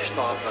everybody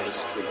starved on the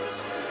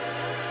streets.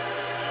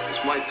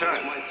 It's my turn.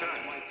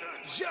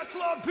 Jette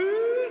la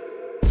pute!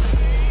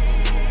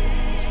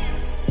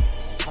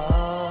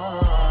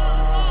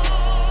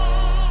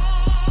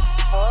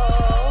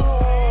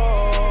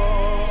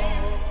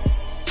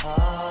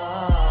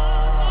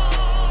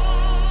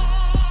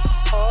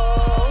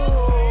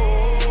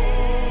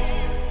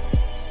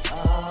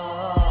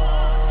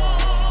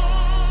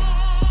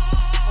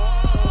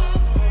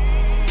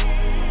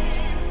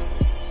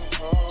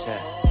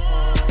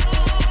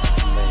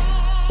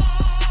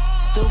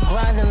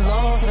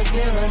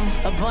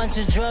 A bunch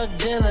of drug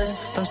dealers,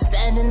 from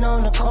standing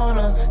on the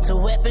corner to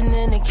whipping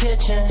in the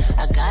kitchen.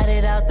 I got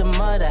it out the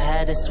mud, I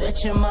had to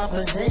switch in my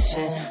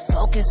position.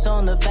 Focus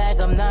on the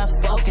bag, I'm not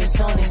focused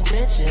on these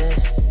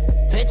bitches.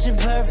 Picture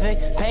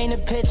perfect, paint a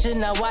picture,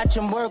 now watch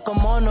them work.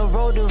 I'm on the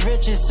road to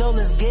riches, so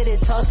let's get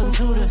it, toss them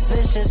to the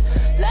fishes.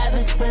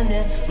 Lavish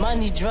spending,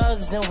 money,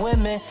 drugs, and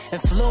women.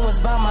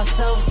 Influenced by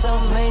myself,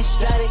 self-made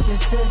strategic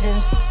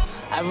decisions.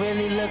 I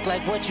really look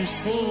like what you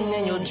seen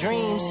in your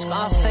dreams.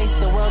 Scarface,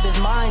 the world is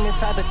mine, the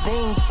type of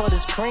things for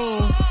this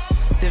cream.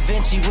 Da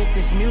Vinci with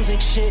this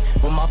music shit,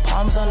 with my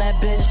palms on that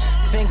bitch.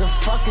 Finger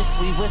fucking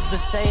sweet whisper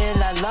saying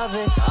I love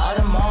it.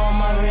 Autumn on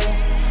my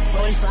wrist,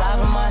 45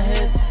 on my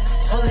hip.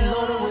 Fully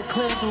loaded with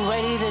clips, I'm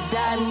ready to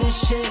die in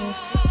this shit.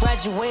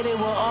 Graduated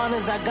with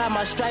honors, I got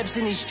my stripes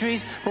in these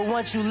streets. But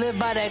once you live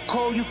by that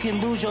code, you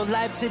can lose your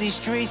life to these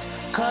streets.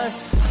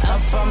 Cause I'm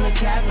from the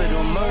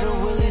capital, murder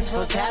willies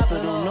for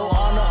capital. No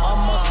honor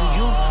amongst the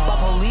youth, but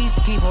police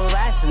keep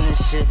harassing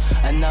this shit.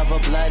 Another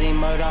bloody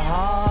murder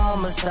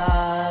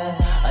homicide.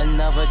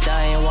 Another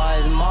dying while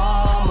his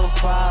mama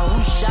cry. Who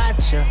shot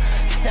you?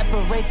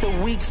 Separate the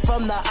weak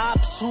from the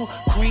ops who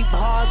creep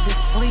hard to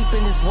sleep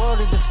in this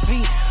world of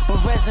defeat.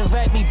 But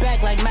resurrect me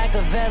back like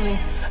Machiavelli.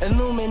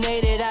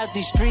 Illuminated out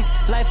these streets,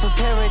 life of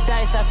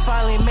paradise, I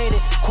finally made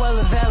it,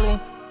 Quella Valley.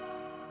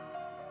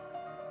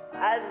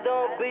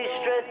 don't be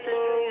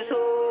stressing these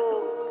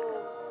hoes.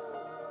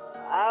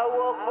 I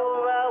walk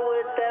around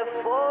with that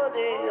 40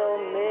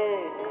 on me.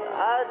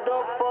 I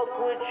don't fuck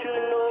with you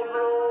no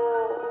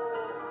more.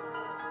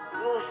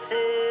 You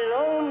sit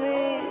on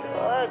me.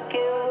 I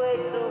can't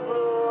wait to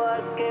blow. I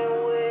can't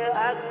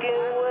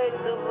wait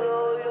to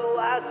blow you.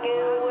 I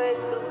can't wait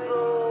to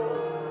blow.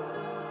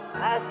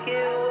 I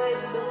can't wait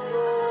to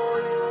blow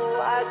you.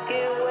 I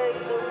can't wait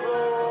to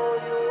blow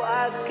you.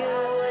 I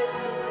can't wait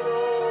to blow.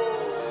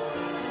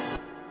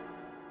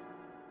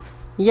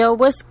 Yo,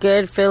 what's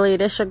good, Philly?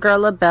 This your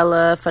girl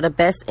LaBella for the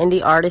best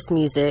indie artist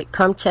music.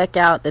 Come check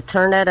out the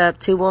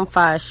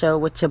Turndatup215Show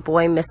with your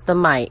boy, Mr.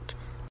 Mike.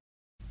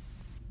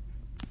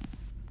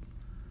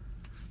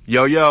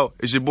 Yo,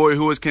 it's your boy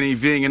Who is Kenny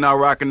V, and you're now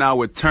rocking out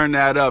with Turn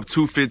That Up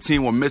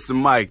 215 with Mr.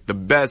 Mike, the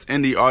best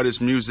indie artist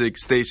music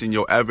station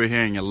you'll ever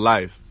hear in your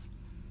life.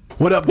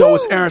 What up, though?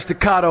 It's Aaron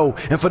Staccato,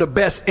 and for the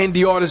best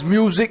indie artist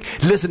music,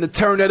 listen to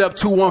Turn That Up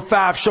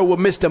 215 Show with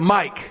Mr.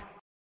 Mike.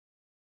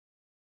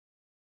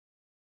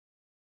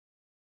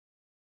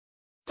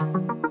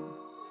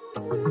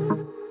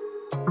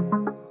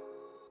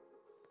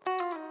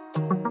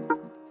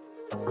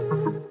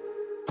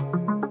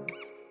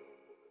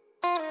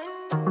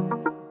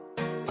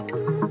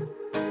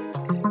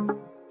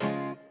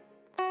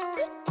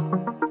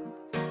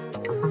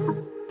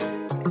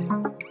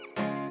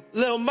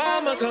 Little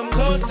mama, come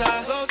closer,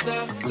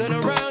 closer. Turn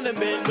around and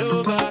bend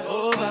over,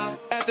 over.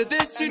 After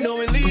this, you know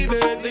we leave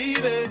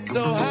it.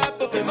 So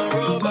hop up in my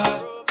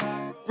robot.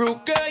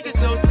 Rude girl, you're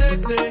so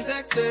sexy,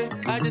 sexy.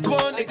 I just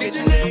want to get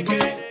you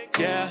naked.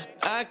 Yeah,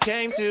 I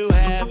came to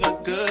have a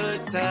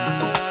good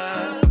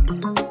time,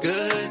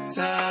 good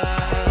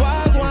time.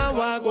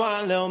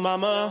 Wagwan, little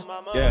mama.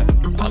 Yeah,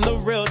 I'm the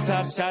real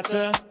top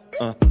shotter.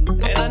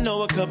 And I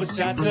know a couple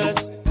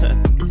shotters.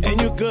 And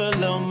you good,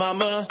 little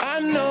mama. I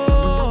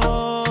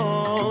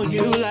know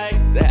you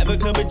like to have a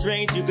couple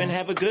drinks, you can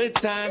have a good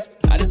time.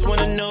 I just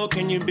wanna know,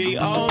 can you be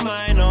all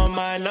mine, all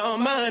mine, all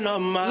mine, all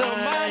mine? Little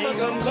mama,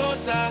 come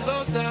closer,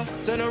 closer.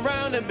 Turn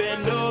around and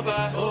bend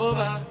over,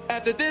 over.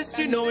 After this,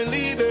 you know we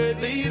leave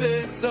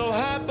it. So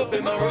hop up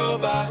in my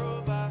rover.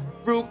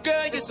 Rude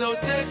girl, you're so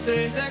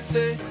sexy,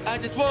 sexy. I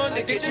just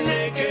wanna get you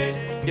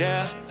naked.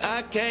 Yeah,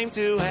 I came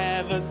to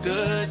have a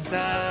good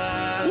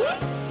time,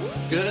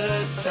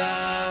 good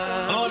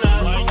time. Oh, no.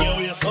 Wine your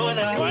waist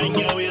up, wine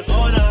your waist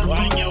up,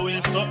 wine your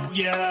waist up,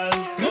 girl.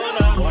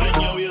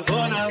 Wine your waist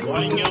up,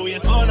 wine your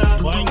waist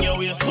up, wine your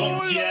waist up,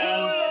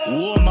 girl.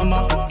 Oh,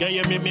 mama, girl,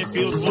 you make me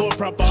feel so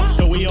proper.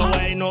 The way you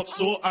wind up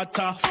so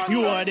hotter.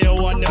 You are the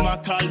one them I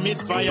call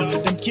misfire.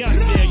 Them can't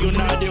say you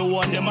not the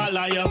one them a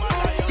liar.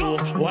 So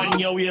wine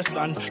your waist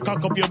and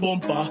cock up your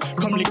bumper.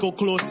 Come little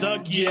closer,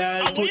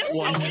 girl. Put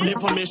one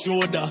lip on my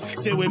shoulder.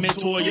 Say when me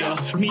told ya,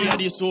 me a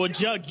the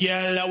soldier,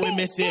 girl. When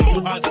me say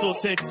you are so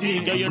sexy,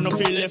 girl, you no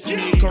feel left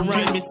me. Come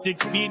ride me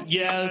 6 feet,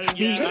 girl.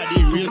 Me a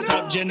the real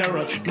top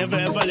general. Never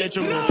ever let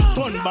you go.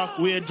 Turn back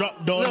way,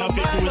 drop down, I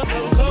feel do it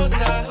slow.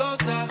 Closer,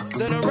 closer.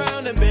 Turn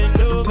around and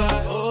bend over,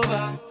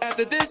 over.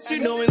 After this, you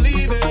know we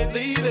leave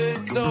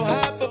it. So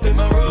hop up in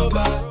my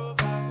robot.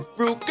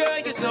 Rude girl,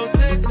 you're so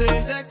sexy,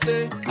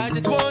 sexy. I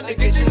just want to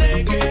get you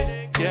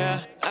naked. Yeah,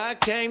 I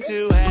came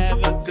to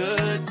have a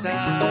good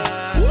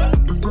time,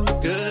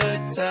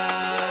 good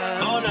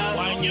time. Oh, no.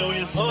 Wine your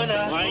waist, oh,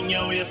 no. Wine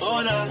your waist,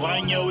 oh, no.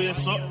 Wine your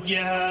waist up,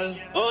 girl.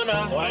 Oh,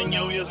 no. Wine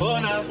your waist, oh,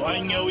 no.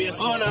 Wine your waist,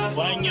 oh, no.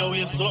 Wine your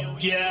waist up,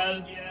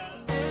 girl.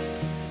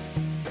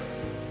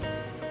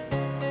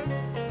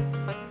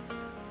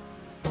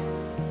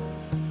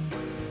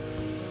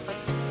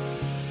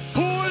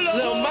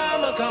 Little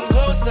mama, come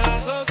closer,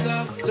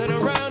 closer. Turn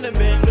around and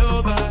bend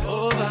over,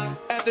 over.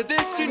 After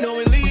this, you know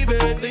we leave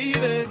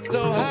it. So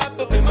hop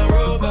up in my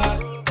rover.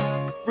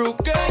 Rude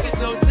girl, you're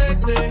so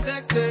sexy,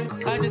 sexy.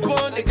 I just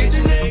want to get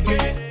you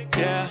naked.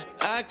 Yeah,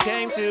 I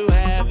came to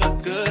have a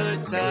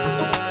good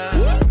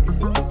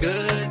time,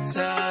 good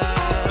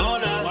time. Oh,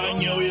 no.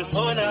 Wine your waist,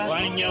 oh, no.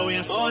 Wine your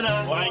waist, oh,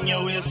 no. Wine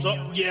your waist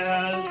up,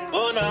 girl.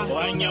 Oh, no.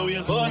 Wine your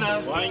waist, oh,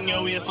 no. Wine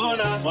your waist, oh,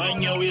 no.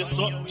 Wine your waist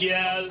up,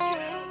 girl.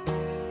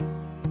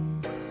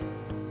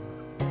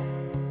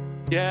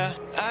 Yeah,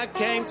 I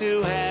came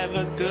to have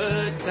a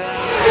good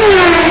time.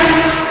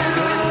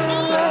 Good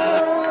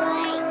time.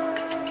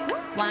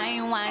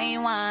 Wine,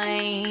 wine,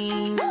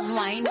 wine.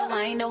 Wine,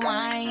 wine,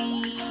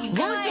 wine. Rude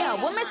girl,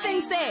 what me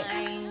sing say?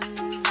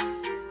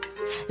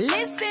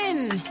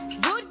 Listen.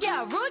 Rude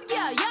girl,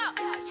 yo.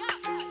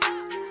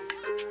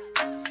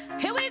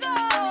 Here we go.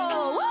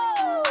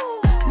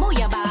 Woo. Move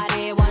your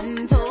body,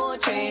 1, 2,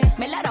 3.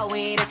 Me let the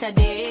way that you're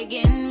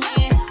digging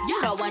me.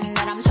 You the one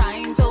that I'm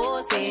trying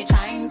to say,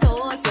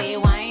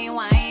 wine,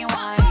 wine,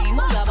 wine.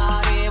 Move your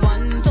body,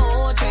 1,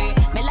 2, 3.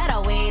 Me let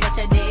the way that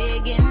you're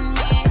digging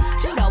me.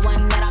 You the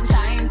one that I'm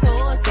trying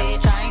to say,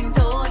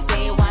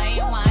 wine,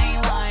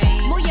 wine,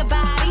 wine. Move your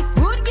body,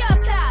 rude girl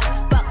style.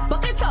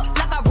 Buck it up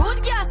like a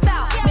rude girl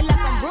style. Me like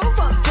a roof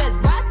up, just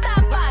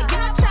Rastafari. You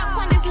know chop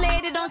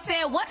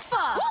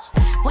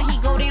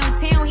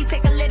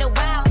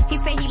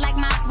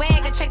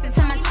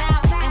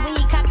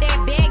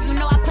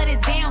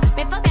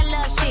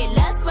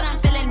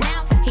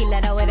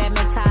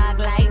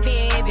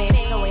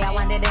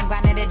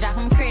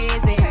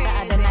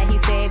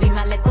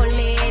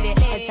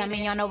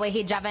on the way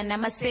he driving a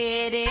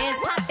Mercedes.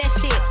 Pop that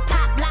shit,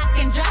 pop, lock,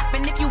 and drop.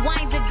 And if you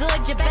wind it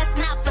good, you best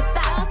not for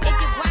stop.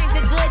 If you grind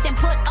it good, then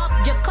put up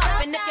your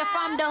cup. And if you're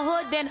from the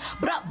hood, then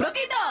brook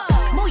it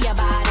up. Move your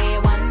body,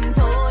 1,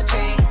 2,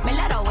 3. Me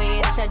let her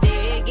way that you're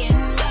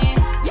digging me.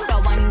 You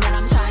the one that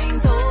I'm trying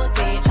to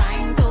say.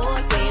 Wine,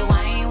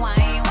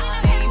 wine,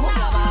 wine. Move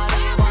your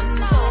body,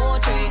 1,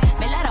 2, 3.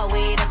 Me let her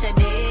way that you're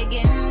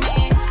digging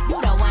me. You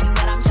the one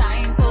that I'm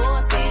trying to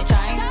say.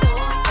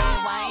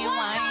 Wine,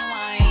 wine,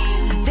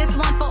 wine. This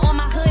one for all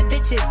my hood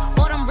bitches.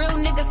 All them real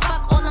niggas,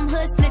 fuck all them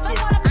hood snitches.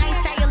 I ain't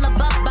Shia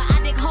LaBeouf, but I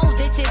dig whole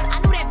ditches. I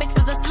knew that bitch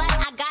was a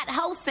slut. I got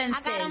whole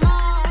senses.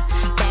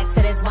 Back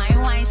to this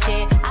wine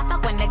shit. I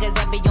fuck with niggas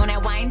that be on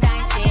that wine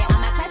dine shit.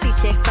 I'm a classy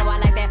chick, so I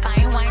like that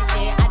fine wine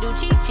shit. I do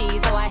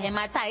cheese, so I hit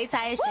my tight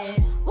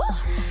shit.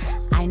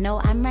 I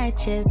know I'm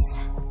righteous.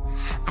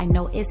 I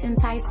know it's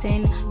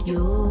enticing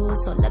you,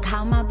 so look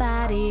how my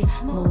body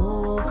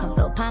move. Come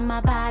feel upon my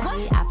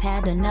body. I've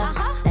had enough.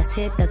 Let's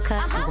hit the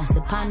cut. You gon'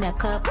 sip on that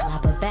cup. I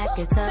put back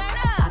it up.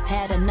 I've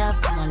had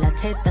enough. Come on,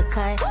 let's hit the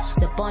cut.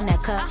 Sip on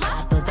that cup.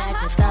 I put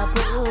back it up.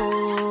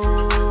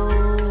 Ooh,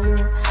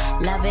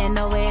 loving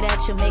the way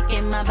that you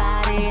making my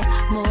body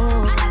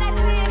move.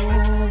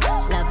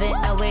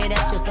 Loving the way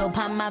that you feel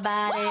upon my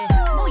body.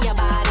 Move your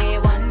body,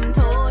 1,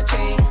 2,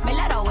 3. Me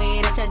let the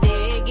way that you're digging.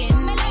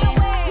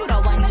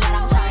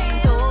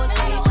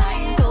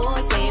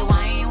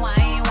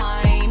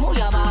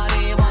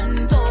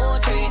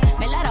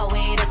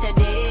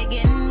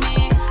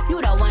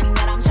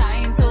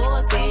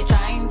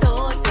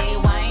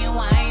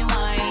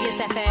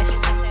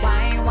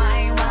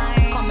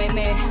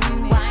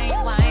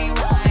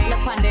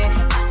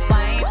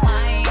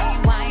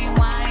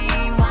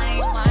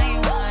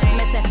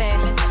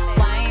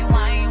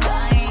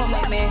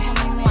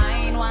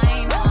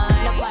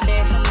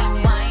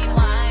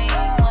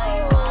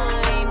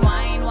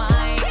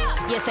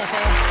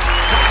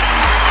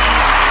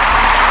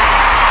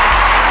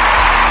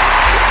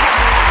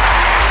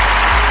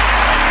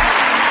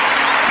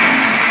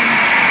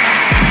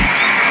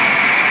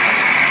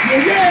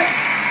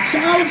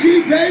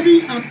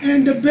 Baby, I'm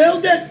in the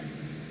building.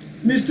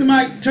 Mr.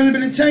 Mike, Turn Up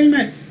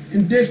Entertainment,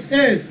 and this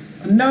is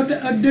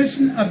another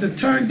edition of the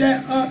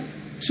Turndatup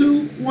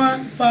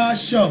 215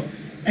 Show,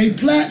 a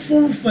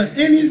platform for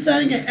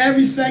anything and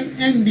everything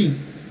indie.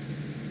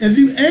 If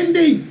you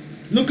indie,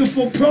 looking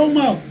for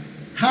promo,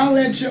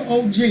 holla at your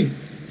OG.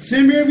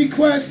 Send me a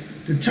request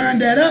to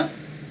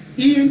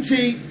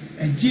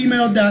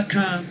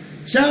turndatup.ent@gmail.com.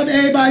 Shout out to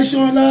everybody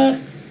showing love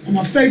on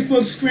my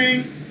Facebook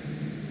screen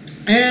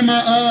and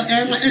my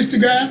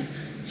Instagram.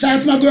 Shout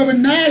out to my girl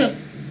Renata.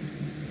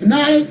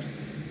 Renata,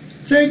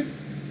 see,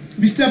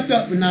 we stepped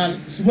up, Renata.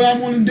 So what I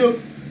want to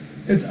do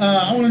is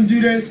I want to do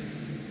this.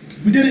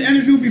 We did an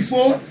interview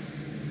before,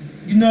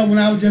 you know, when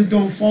I was just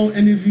doing phone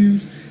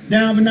interviews.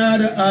 Now,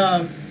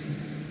 Renata,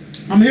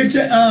 I'm hit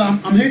your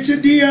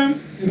DM,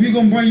 and we're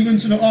gonna bring you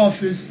into the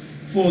office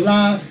for a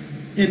live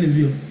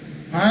interview.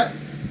 All right.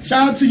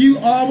 Shout out to you.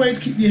 Always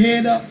keep your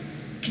head up,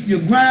 keep your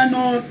grind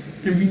on,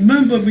 and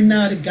remember,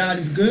 Renata, God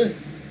is good.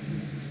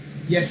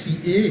 Yes, He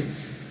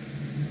is.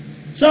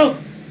 So,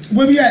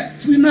 where we at?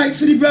 Tonight,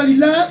 City Brotherly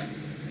Love.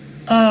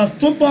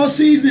 Football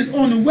season is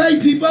on the way,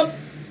 people.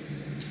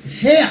 It's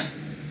here.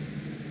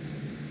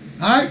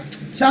 Alright?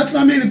 Shout out to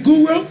my man, the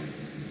Guru.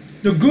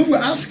 The Guru,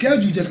 our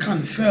schedule just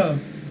kind of fell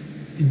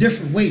in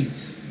different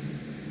ways.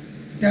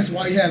 That's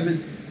why he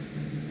haven't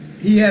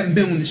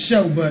been on the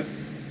show, but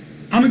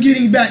I'm going to get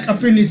him back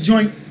up in this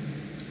joint.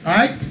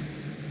 Alright?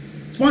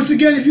 So once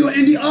again, if you're an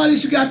indie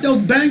artist, you got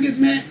those bangers,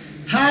 man,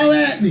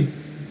 holla at me.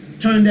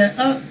 Turn that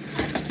up.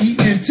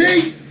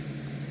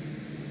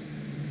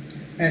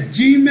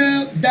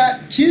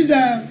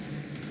 ENT@gmail.com.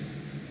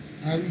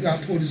 Alright, we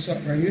gotta pull this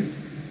up right here.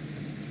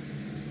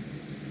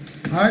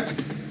 Alright.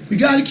 We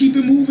gotta keep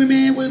it moving,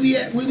 man. Where we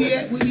at? We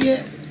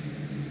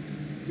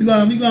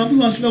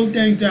gonna slow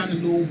things down a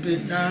little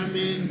bit, you know what I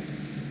mean?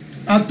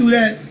 I threw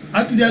that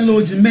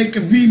little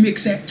Jamaican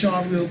remix at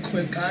y'all real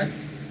quick, alright?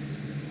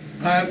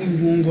 Alright,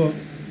 we're gonna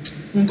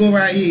go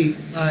right here.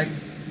 Alright.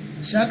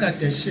 So I got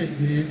that shit,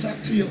 man.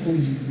 Talk to your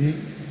OG, man.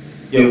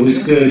 Yo, what's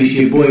good? It's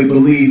your boy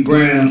Believe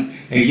Brown,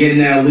 and you're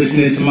now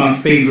listening to my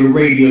favorite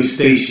radio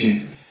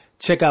station.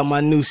 Check out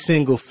my new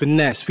single,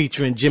 Finesse,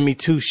 featuring Jimmy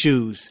Two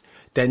Shoes,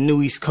 that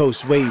new East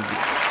Coast wavy.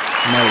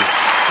 Nice.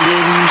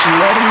 Baby, you should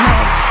let him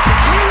know.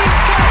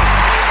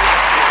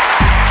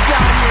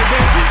 Tell me,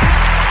 baby.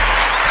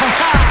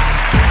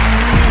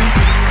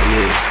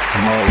 Yeah,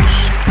 Mose.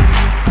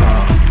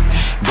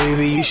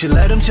 Baby, you should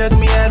let him check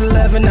me at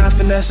 11. I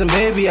finesse him,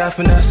 baby, I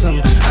finesse him.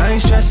 I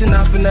ain't stressing,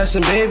 I finesse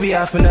him, baby,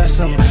 I finesse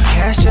him.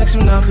 Cash checks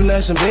when I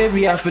finesse him,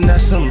 baby, I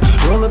finesse him.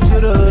 Roll up to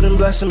the hood and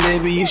bless him,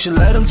 baby. You should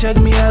let him check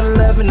me at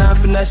 11. I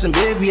finesse him,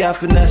 baby, I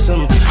finesse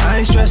him. I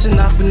ain't stressing,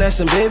 I finesse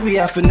him, baby,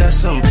 I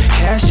finesse him.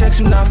 Cash checks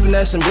when I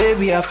finesse him,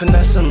 baby, I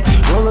finesse him.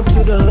 Roll up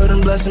to the hood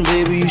and bless him,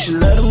 baby. You should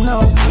let him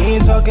know. He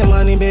ain't talking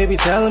money, baby,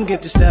 tell him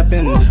get to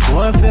steppin'.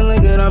 Boy, I'm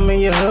feeling good, I'm in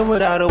your hood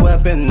without a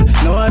weapon.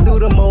 Know I do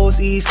the most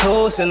East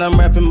Coast, and I'm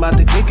rapping about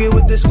the Kick it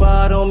with the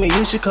squad, homie,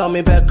 you should call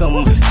me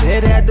Beckham.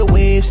 Dead at the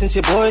wave since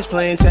your boys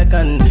playing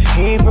Tekken.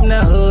 He ain't from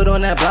that hood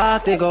on that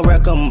block, they gon'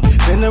 wreck him.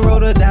 Finna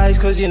roll the dice,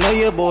 cause you know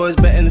your boys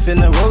betting.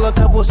 Finna roll a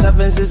couple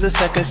sevens, is a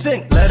second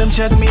sink. Let him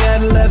check me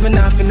at 11,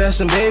 I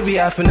finesse him,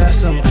 baby, I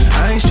finesse him.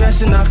 I ain't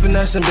stressing, I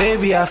finesse him,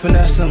 baby, I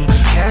finesse him.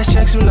 Cash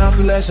checks when I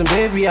finesse him,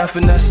 baby, I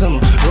finesse him.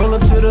 Roll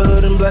up to the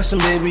hood and bless him,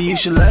 baby, you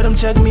should let him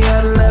check me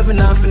at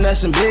 11, I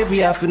finesse him,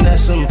 baby, I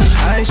finesse him.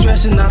 I ain't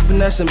stressing, I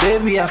finesse him,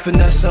 baby, I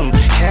finesse him.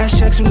 Cash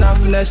checks when I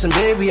finesse him,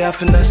 baby, I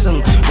finesse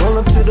him. Roll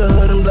up to the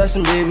hood and bless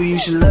him, baby, you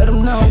should let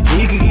him know.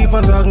 He can keep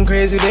on talking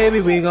crazy,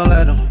 baby, we gon'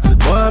 let him.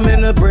 Boy, I'm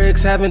in the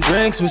bricks, having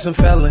drinks with some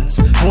felons.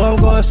 Who I'm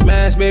gonna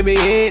smash, baby,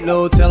 ain't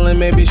no telling.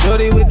 Maybe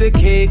shorty with the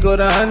cake or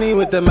the honey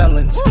with the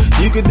melons.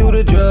 You could do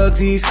the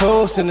drugs, East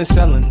Coast and the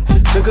selling.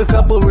 Took a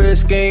couple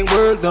risks, ain't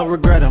work, don't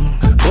regret them.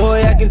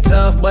 Boy, acting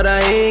tough, but I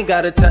ain't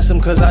gotta test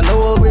him. Cause I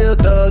know a real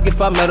thug if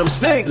I met him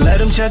sink.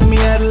 Let him check me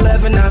at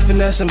 11, I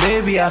finesse him,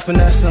 baby, I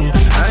finesse him.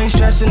 I ain't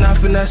stressing, I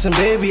finesse him,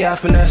 baby, I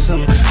finesse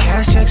him.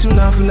 Cash checks when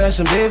I finesse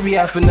him, baby,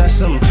 I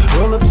finesse him.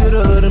 Roll up to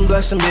the hood and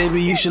bless him,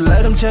 baby, you should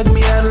let him check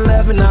me at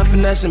 11, I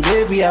finesse him,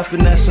 baby, I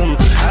finesse him.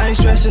 I ain't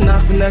stressing, I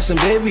finesse him,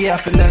 baby, I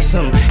finesse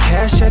him.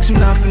 Cash checks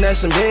when I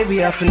finesse him,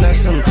 baby, I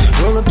finesse him.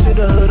 Roll up to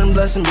the hood and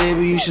bless him,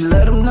 baby, you should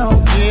let him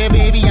know. Yeah,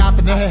 baby, I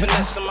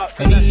finesse him.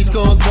 An East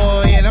Coast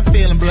boy and I'm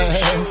feeling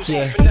blessed,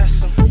 yeah.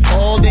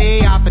 All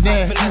day I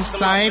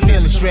finesse, I ain't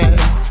feeling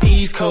stressed.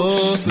 East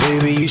Coast,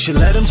 baby, you should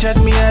let him check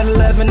me at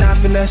 11, I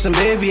finesse him,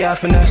 baby, I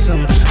finesse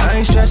him. I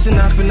ain't stressing,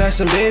 I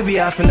finesse him, baby,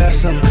 I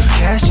finesse him.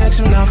 Cash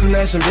checks when I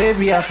finesse him,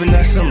 baby, I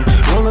finesse him.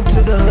 Roll up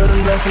to the hood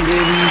and bless him, baby,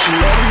 you should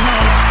let him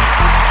know.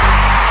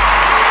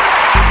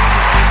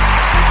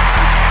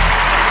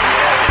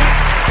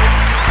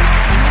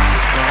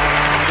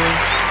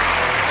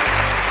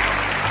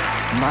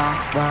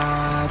 My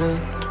rider,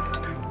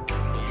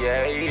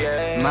 yeah,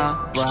 yeah. My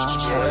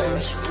rider.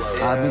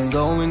 I've been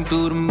going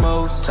through the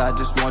most. I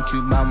just want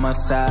you by my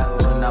side.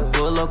 When I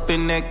pull up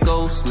in that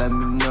ghost, let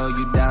me know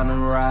you down to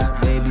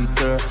ride. Baby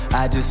girl,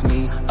 I just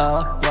need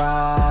a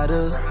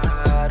rider.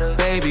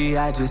 Baby,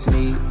 I just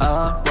need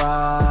a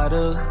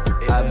rider.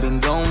 I've been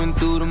going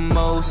through the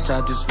most.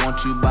 I just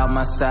want you by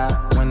my side.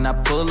 When I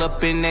pull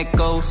up in that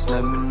ghost,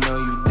 let me know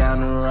you down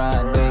to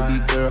ride. Baby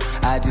girl,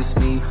 I just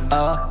need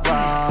a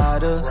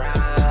rider.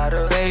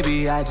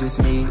 Baby, I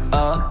just need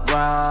a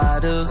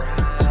rider.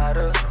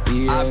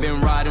 Yeah. I've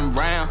been riding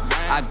round.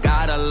 I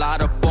got a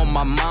lot up on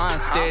my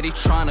mind. Steady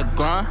trying to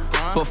grind.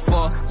 But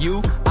for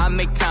you, I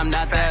make time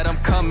now that I'm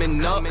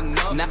coming up.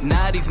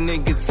 Now these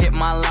niggas hit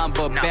my line.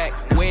 But back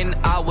when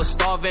I was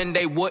starving,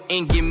 they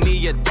wouldn't give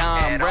me a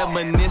dime.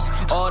 Reminisce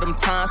all them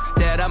times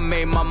that I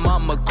made my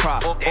mama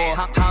cry. Or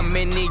how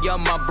many of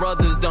my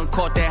brothers done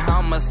caught that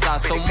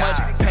homicide. So much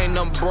pain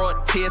done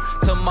brought tears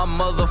to my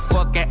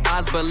motherfucking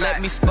eyes. But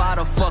let me spot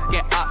a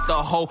fucking out. The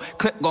whole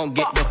clip gon'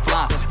 get the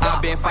fly.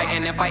 I've been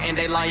fighting and fighting,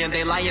 they lying.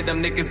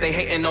 Them niggas, they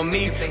hating on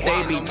me.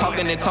 They be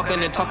talking and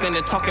talking and talking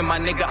and talking. My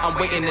nigga, I'm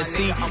waiting to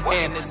see.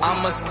 And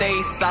I'ma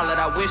stay solid.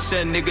 I wish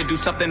a nigga do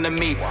something to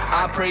me.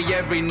 I pray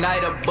every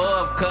night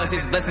above, cause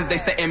his blessings, they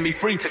setting me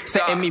free.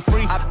 Setting me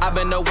free. I've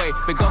been away,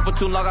 been gone for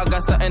too long, I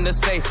got something to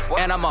say.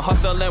 And I'ma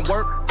hustle and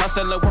work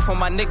for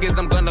my niggas,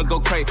 I'm gonna go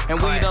crazy. And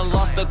we done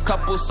lost a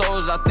couple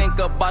souls, I think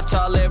about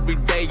y'all every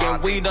day.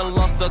 And we done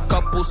lost a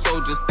couple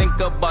soldiers, think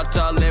about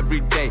y'all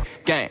every day.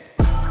 Gang.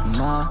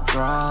 My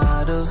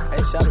rider.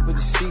 Hey, shout out with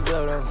the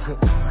seatbelt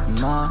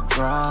on. My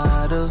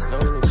rider. No,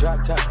 in the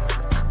drop top.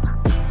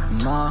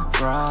 My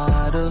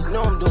rider. You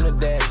know I'm doing a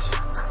dash.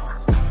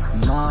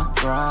 My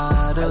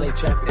rider. LA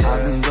traffic.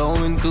 I've been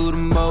going through the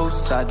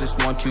most. I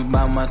just want you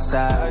by my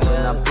side.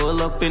 When I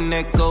pull up in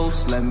that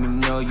ghost, let me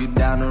know you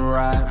down to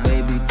ride.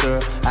 Baby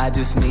girl, I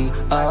just need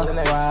a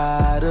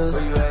rider.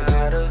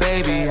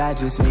 Baby, I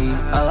just need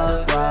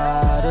a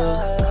rider.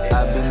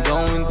 I've been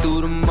going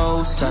through the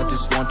most. I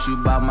just want you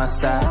by my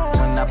side.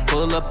 When I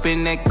pull up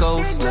in that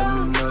ghost, let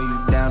me know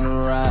you down to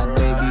ride.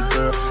 Baby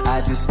girl,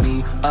 I just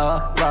need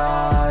a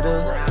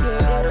rider.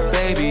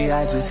 Baby,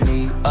 I just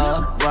need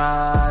a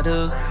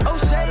rider.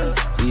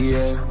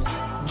 Yeah.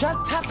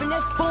 Drop top in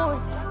that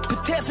form.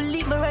 Protect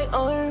Philippe, my right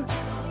arm.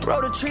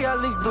 Roll the tree, all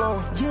leaves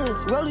blown.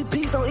 Yeah, rolling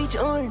piece on each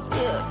arm.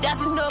 Yeah,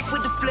 that's enough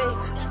with the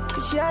flex.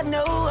 Cause y'all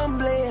know I'm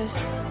blessed.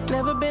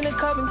 Never been a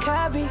carbon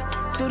copy.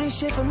 Do this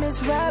shit for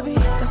Miss Robbie.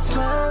 That's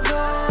my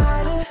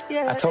rider.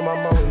 Yeah. I told my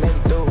mom we made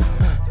it through.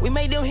 We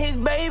made them hits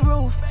Babe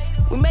Ruth.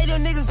 We made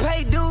them niggas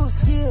pay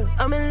dues. Yeah,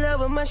 I'm in love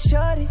with my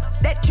shorty.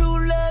 That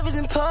true love is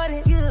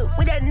important. Yeah,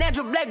 with that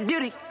natural black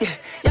beauty. Yeah,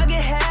 y'all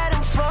get high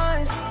them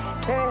funds.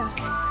 Yeah,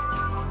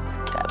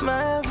 got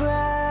my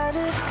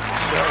rider.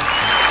 Sure.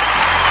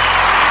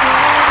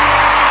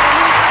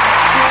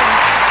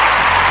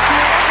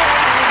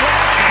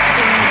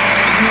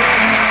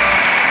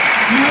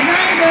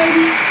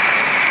 Baby,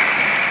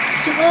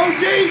 it's your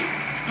OG.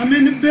 I'm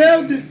in the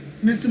building.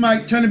 Mr.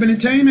 Mike, Turndatup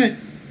Entertainment.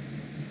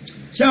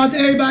 Shout out to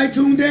everybody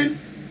tuned in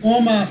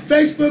on my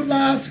Facebook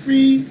live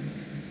screen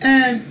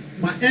and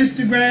my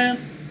Instagram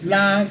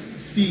live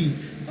feed.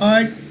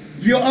 Alright,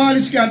 if you're an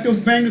artist, you got those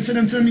bangers, send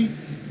them to me.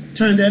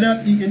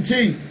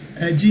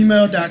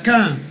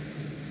 turndatup215Show@gmail.com.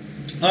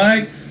 All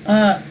right.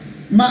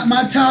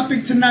 My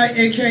topic tonight,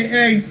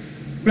 aka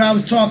what I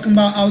was talking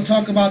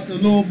about the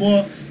little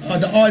boy,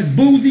 the artist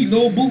Boozy,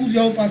 Lil Boozy.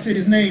 I hope I said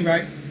his name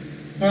right.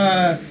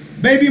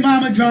 Baby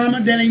mama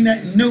drama, that ain't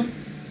nothing new.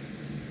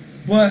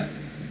 But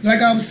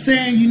like I was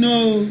saying, you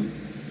know,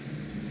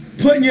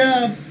 putting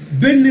your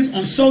business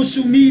on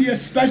social media,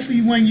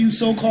 especially when you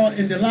so-called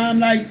in the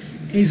limelight,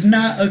 is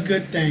not a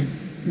good thing.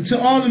 And to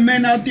all the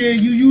men out there,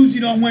 you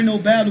usually don't win no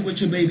battle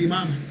with your baby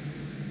mama.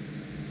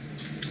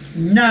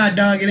 Nah,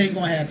 dog, it ain't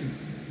gonna happen.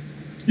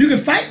 You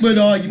can fight with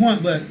her all you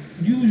want, but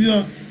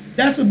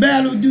that's a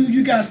battle, dude.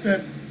 You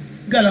gotta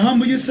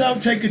humble yourself,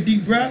 take a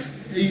deep breath.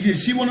 If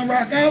she wanna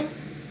rock out,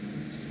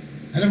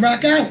 let her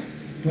rock out.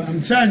 But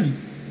I'm telling you,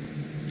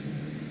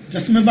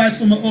 just some advice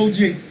from an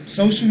OG.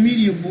 Social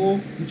media, boy,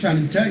 I'm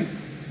trying to tell you.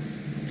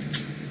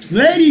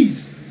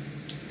 Ladies,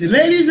 the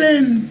ladies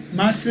in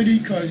my city,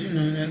 because, you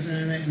know, that's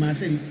in my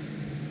city.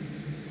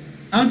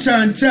 I'm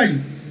trying to tell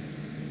you,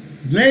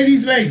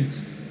 ladies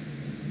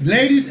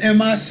in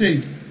my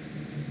city,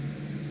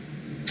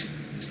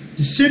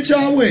 the shit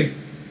y'all with,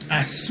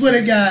 I swear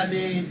to God,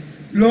 man,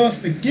 Lord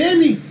forgive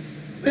me.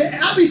 But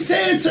I be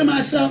saying to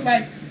myself,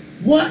 like,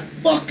 what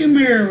fucking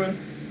mirror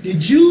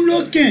did you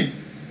look in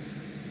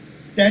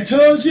that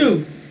told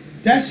you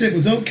that shit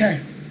was okay?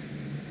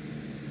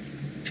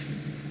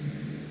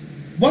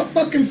 What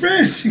fucking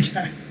friends you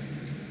got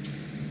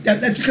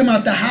that let you come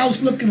out the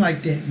house looking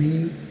like that,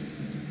 man?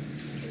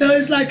 You know,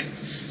 it's like,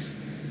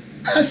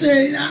 I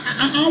say,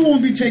 I don't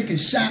want to be taking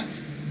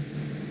shots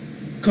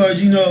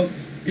because, you know,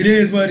 it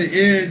is what it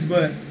is,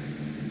 but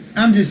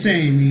I'm just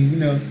saying, man, you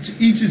know, to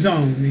each his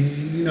own,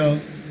 man. You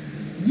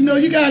know,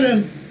 you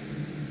gotta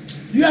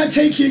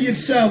take care of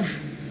yourself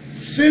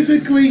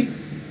physically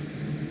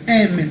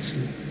and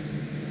mentally.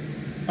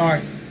 All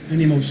right,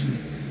 and emotionally.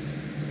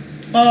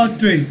 All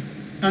three.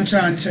 I'm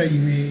trying to tell you,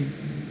 man.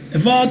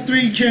 If all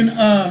three can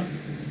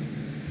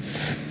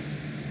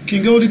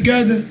go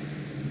together,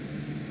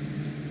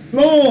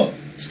 Lord,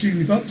 excuse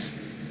me, folks,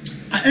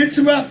 I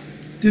interrupt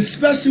this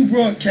special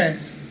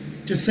broadcast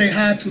to say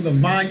hi to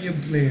Lavanya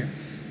Blair.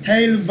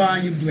 Hey,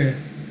 Lavanya Blair.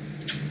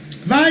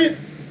 Lavanya,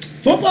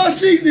 football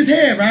season is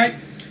here, right?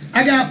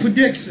 I got a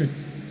prediction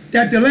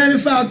that the Atlanta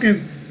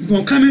Falcons is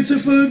going to come into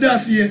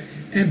Philadelphia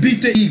and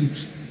beat the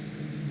Eagles.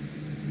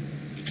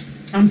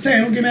 I'm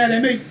saying, don't get mad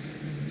at me.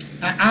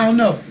 I don't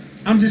know.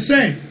 I'm just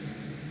saying.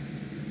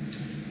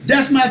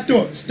 That's my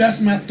thoughts.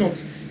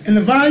 And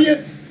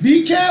Lavanya,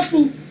 be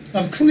careful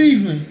of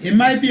Cleveland. It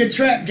might be a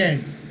trap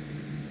game.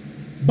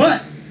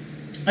 But,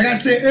 like I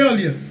said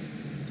earlier,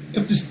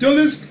 if the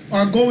Steelers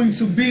are going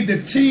to be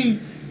the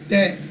team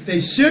that they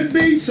should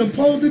be,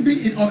 supposed to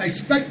be, or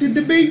expected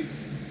to be,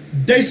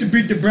 they should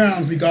beat the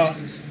Browns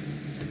regardless.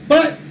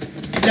 But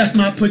that's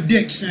my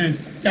prediction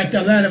that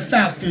the Atlanta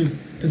Falcons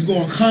is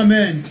going to come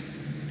in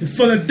to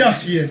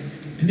Philadelphia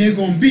and they're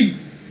going to beat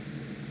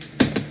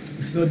the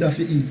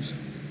Philadelphia Eagles.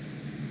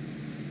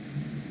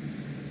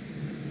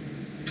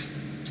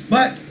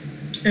 But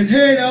it's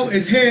here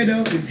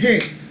though.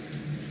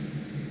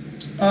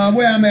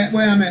 Where I'm at.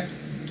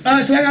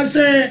 So like I'm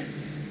saying,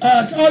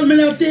 to all the men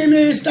out there,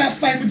 man, stop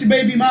fighting with your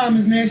baby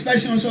mamas, man,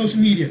 especially on social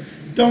media.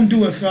 Don't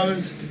do it,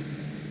 fellas.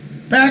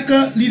 Back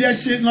up, leave that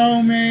shit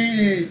alone,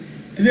 man.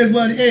 It is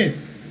what it is.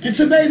 And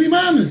to baby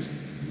mamas,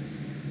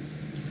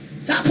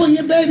 stop putting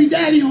your baby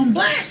daddy on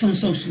blast on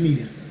social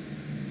media.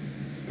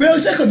 Real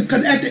shit,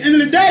 because at the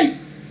end of the day,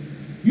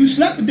 you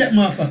slept with that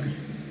motherfucker.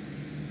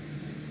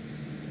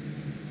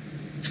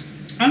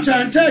 I'm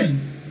trying to tell you,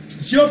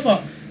 it's your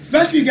fault.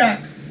 Especially if you got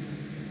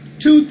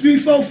 2, 3,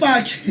 4,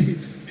 5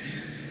 kids.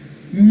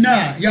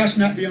 Nah, y'all should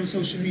not be on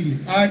social media,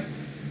 alright?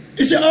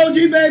 It's your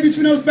OG babies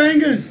from those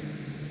bangers.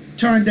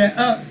 Turn that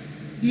up,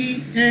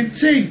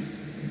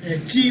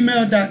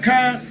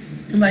 ENT@gmail.com.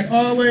 And like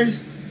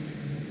always,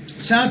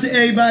 shout out to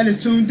everybody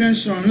that's tuned in,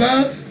 showing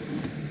love.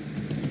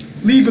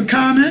 Leave a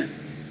comment.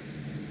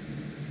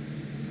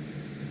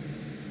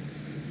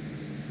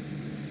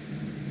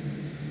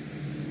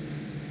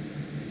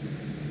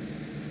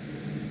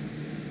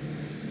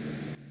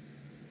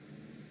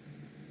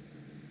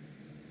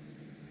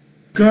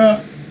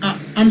 Girl,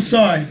 I'm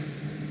sorry.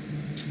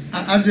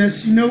 I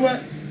just, you know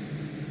what?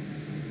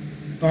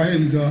 All right, here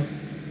we go.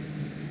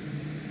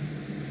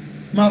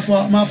 My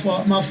fault. I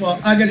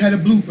just had a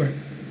blooper.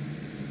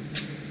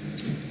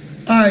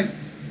 All right.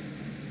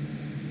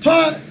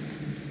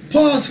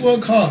 Pause for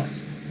a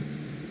cause.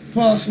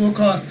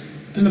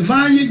 And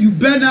Lavanya, you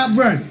better not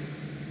run.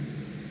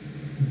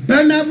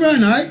 All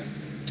right?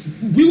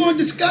 We're going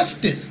to discuss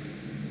this.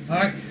 All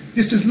right?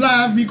 This is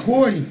live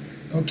recording.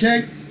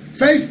 Okay?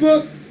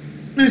 Facebook,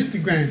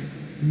 Instagram,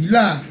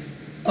 live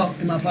up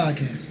in my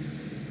podcast.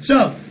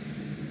 So,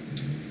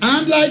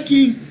 I'm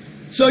liking,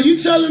 so you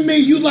telling me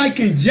you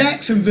liking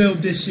Jacksonville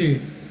this year?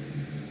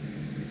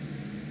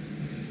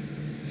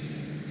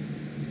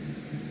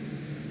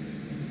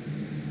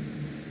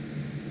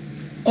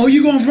 Oh,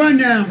 you gonna run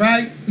down,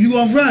 right? You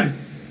gonna run.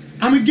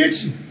 I'm gonna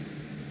get you.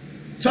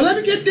 So let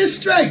me get this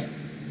straight.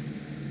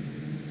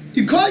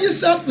 call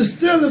yourself a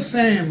Steelers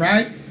fan,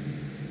 right?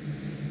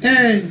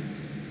 And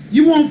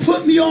you won't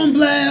put me on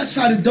blast,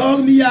 try to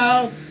dog me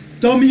out,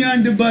 throw me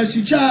under the bus.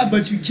 You try,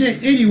 but you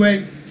can't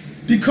anyway,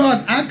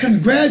 because I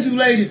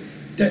congratulated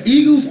the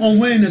Eagles on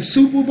winning the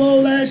Super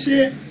Bowl last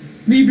year,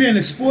 me being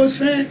a sports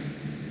fan.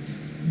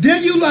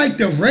 Then you like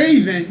the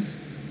Ravens,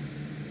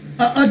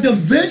 a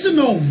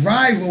divisional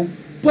rival,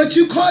 but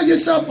you call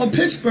yourself a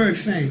Pittsburgh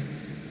fan.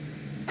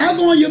 I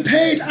go on your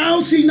page, I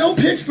don't see no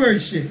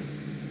Pittsburgh shit.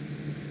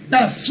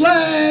 Not a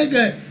flag,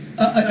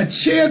 a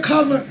chair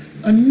cover,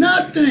 or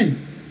nothing.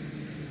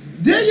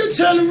 Then you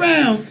turn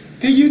around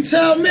and you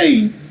tell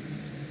me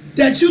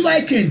that you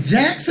like in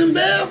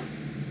Jacksonville,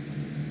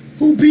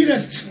 who beat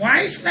us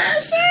twice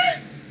last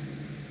year?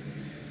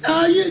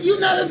 You're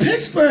not a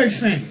Pittsburgh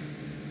fan.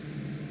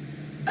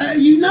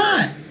 You're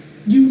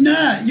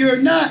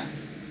not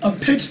a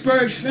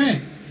Pittsburgh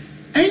fan.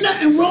 Ain't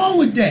nothing wrong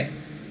with that.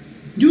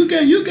 You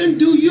can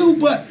do you,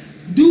 but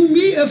do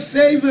me a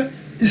favor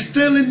and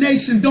Steelers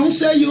Nation. Don't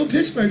say you're a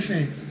Pittsburgh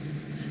fan.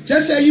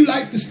 Just say you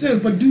like the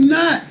Steelers, but do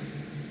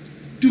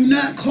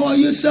not call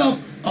yourself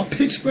a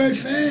Pittsburgh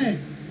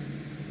fan.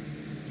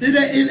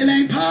 It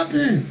ain't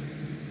popping.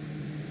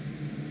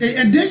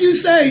 And then you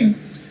say,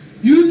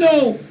 you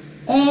know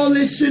all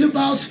this shit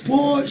about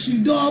sports,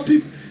 you dog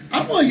people.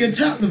 I'm on your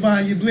top,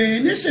 Levine, you blade,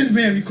 and this shit's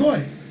being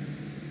recorded.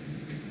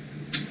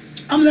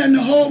 I'm letting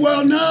the whole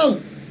world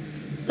know.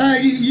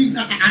 Like,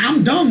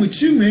 I'm done with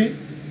you, man.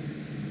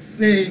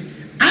 Like,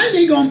 I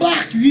ain't gonna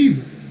block you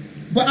either.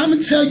 But I'm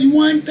gonna tell you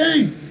one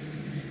thing.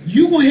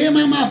 You gonna hear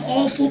my mouth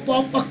all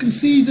football fucking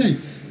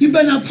season. You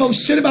better not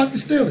post shit about the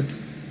Steelers.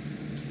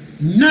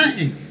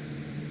 Nothing.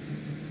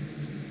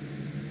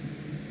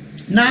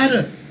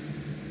 Nada.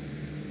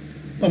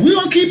 But we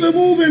gonna keep it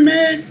moving,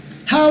 man.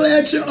 Holler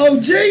at your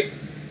OG.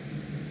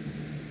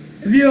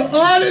 If you're an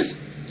artist,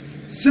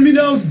 send me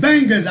those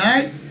bangers,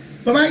 alright?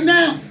 But right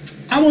now,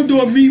 I want to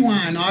do a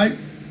rewind, alright?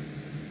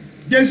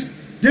 This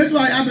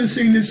why I've been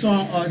singing this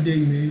song all day,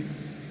 man.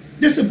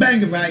 This a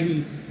banger right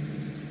here.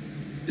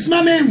 It's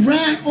my man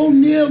Ryan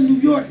O'Neal, New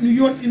York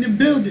in the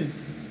building.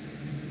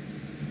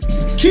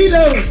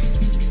 Keto.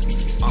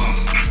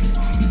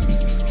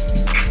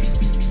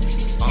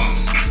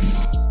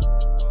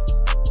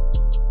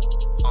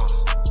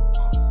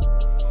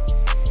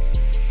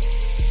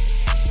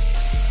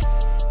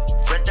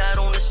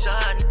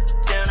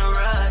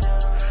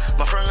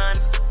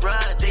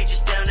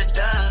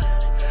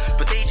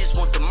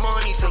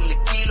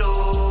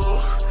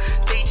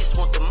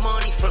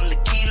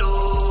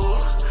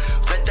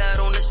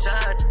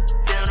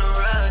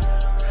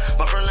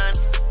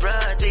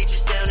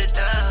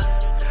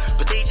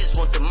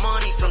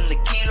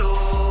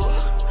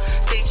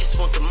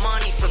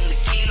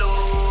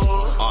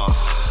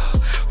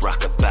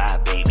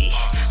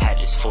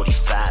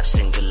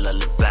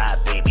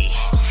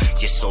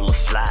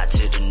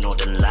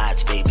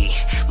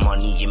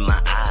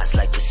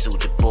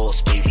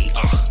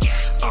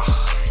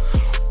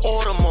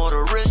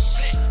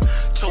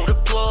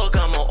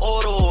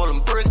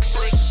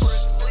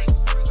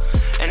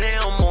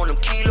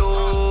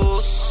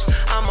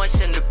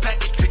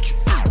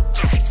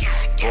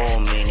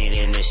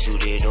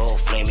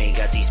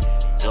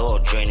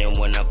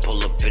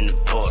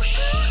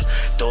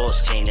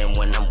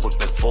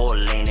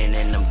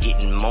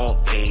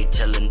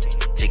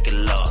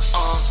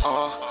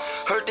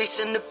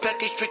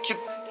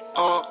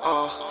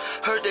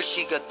 Heard that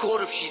she got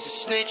caught up, she's a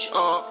snitch,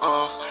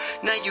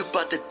 Now you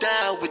bout to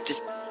die with this,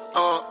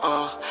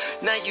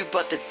 Now you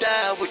bout to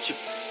die with your,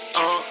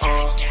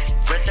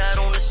 Red dot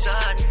on the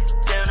side,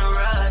 down the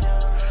ride.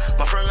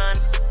 My front line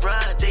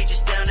ride, they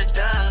just down to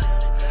die.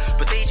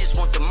 But they just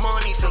want the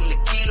money from the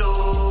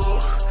kilo.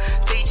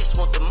 They just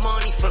want the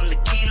money from the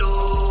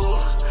kilo.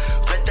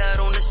 Red dot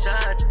on the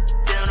side,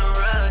 down the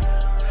ride.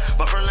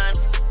 My front line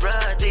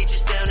ride, they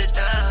just down to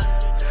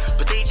die.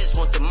 But they just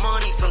want the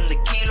money from the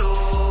kilo.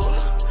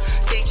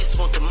 They just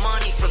want the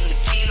money from the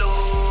kilo.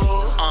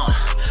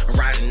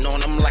 Riding on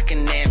them like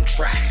an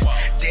Amtrak.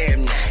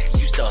 Damn that,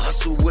 used to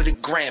hustle with a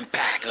grand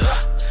pack.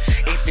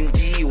 Eighth and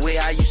D where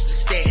I used to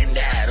stand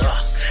at.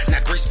 Now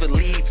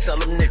gracefully tell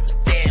them to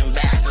stand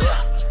back.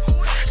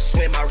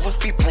 Swear my roof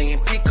be playing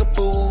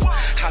peekaboo.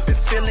 I've been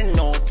feeling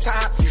on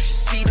top, you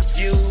should see the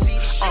view.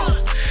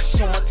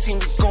 Told my team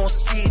we gon'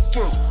 see it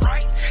through.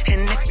 And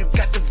if you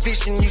got the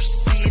vision, you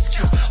should see it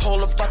too. All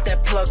about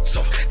that plug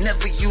talk,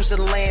 never use a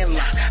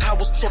landline. I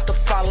was taught to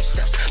follow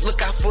steps,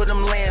 look out for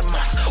them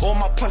landmines. All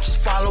my punches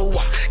follow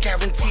up,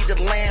 guarantee the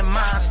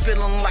landmines.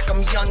 Feeling like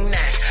I'm young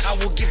Nash, I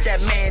will give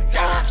that man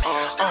dimes.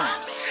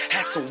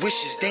 Had some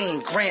wishes, they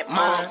ain't grant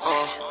mine.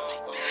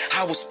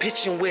 I was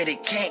pitching where they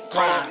can't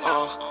grind.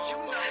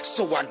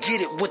 So I get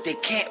it what they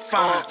can't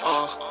find.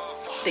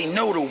 They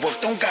know the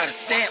work, don't gotta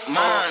stamp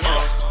mine.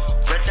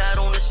 Red dot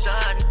on the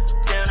side,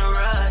 down the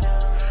ride.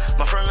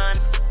 My front line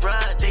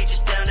ride, they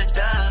just down to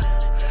die.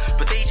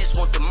 But they just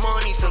want the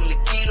money from the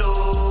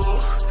kilo.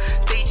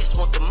 They just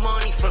want the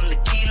money from the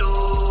kilo.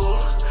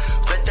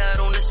 Red dot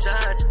on the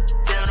side,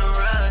 down the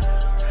ride.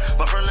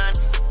 My front line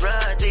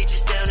ride, they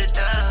just down to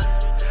die.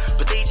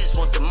 But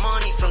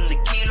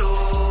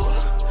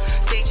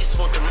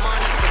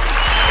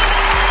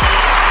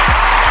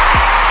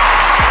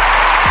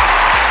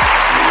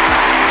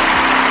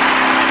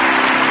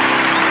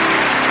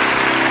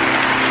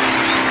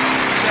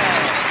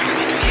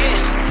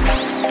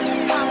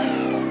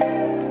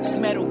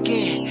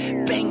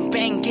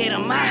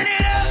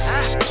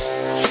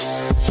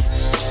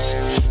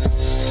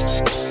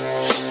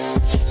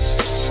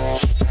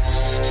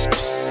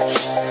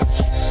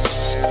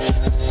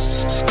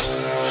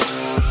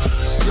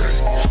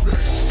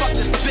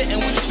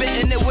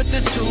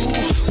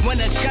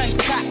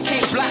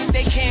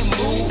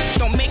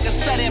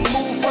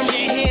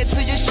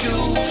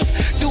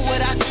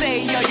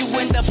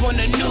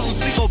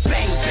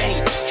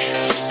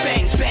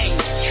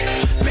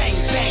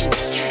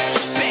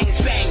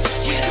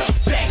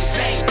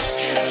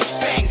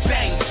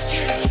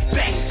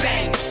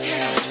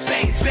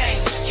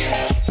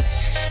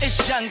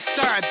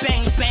gangster,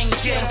 bang, bang,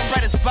 get him.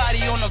 Spread his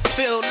body on the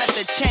field, let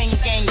the chain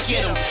gang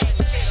get him.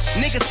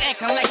 Niggas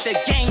acting like the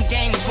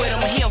gang with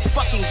him. He a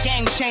fucking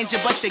game changer,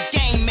 but the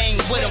game ain't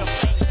with him.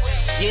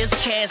 Yeah, his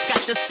cast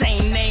got the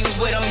same name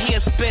with him. He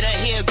a spitter,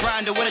 he a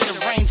grinder with a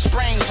deranged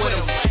brain with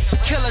him.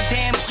 Kill a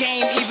damn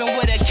game even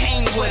with a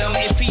cane with him.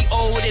 If he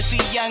old, if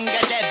he young,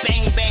 got that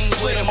bang bang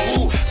with him.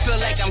 Ooh, feel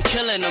like I'm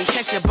killing him.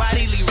 Catch your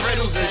bodily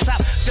riddles and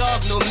top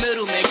dog, no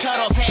middleman. Cut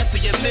off half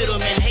of your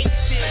middleman. Hey,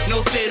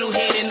 no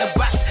fiddlehead in the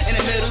box in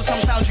the middle.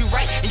 Sometimes you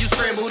right and you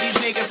scribble. These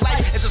niggas life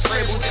it's a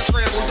scribble, just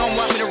scribble. Don't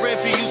want me to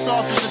rip you, you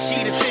soft as a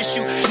sheet of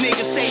tissue.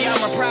 Niggas say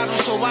I'm a problem,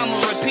 so I'ma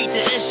repeat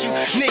the issue.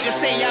 Niggas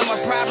say I'm a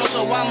problem,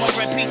 so I'ma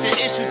repeat the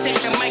issue. Take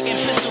the mic and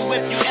pistol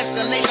whip you.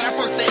 Escalate when I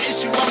first the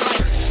issue. I'm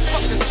like,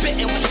 fuck the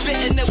spittin', we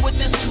spittin' it with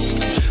the two.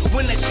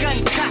 When the gun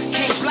cock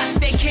can't block,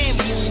 they can't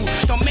move.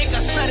 Don't make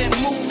a sudden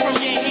move from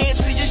your head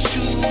to your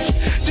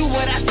shoes. Do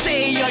what I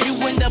say or you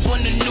end up on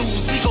the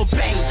news. We go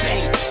bang,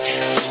 bang,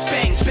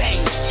 bang,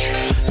 bang,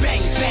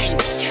 bang, bang,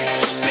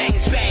 bang,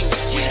 bang,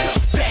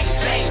 bang,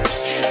 bang,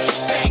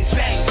 bang, bang,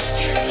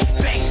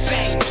 bang,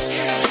 bang,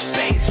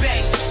 bang,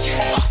 bang.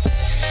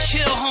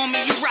 Chill,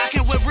 homie, you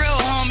rockin' with real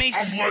homies.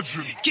 I'm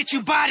legend. Get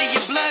you body,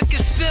 your blood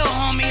can spill,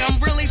 homie. I'm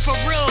really for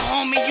real,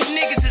 homie. You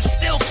niggas is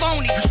still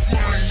phony.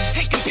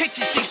 Taking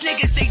pictures, these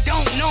niggas, they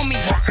don't know me.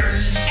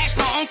 Ask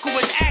my uncle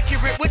is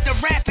accurate with the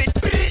rapid.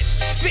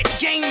 Spit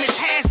game is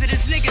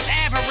hazardous, niggas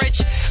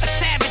average. A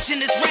savage in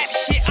this rap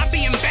shit, I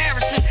be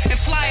embarrassing. And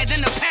flyer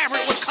than a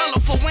parrot with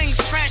colorful wings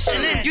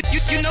crashing in.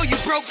 You know you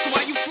broke, so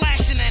why you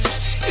flashing in?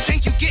 You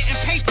think you getting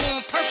paper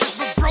on purpose,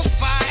 but broke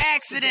by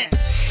accident.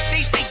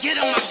 They say get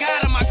him, I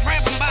got him, I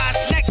grab him by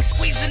his neck,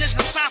 squeezing his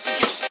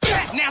esophagus.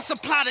 Now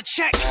supply the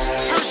check.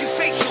 Heard you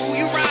fake, so who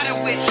you riding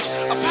with?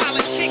 A pile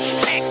of chicks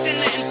packed in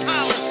the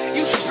Impala.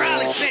 You should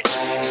probably bitch.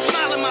 You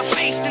smile in my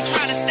face, then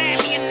try to stab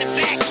me in the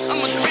back.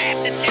 I'ma grab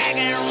the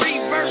dagger and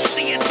reverse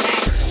the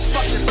attack.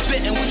 Fuck the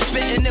spittin', we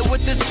spittin' it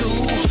with the two.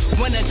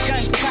 When a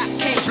gun cock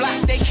can't block,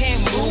 they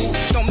can't move.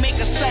 Don't make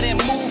a sudden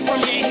move from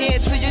your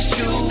head to your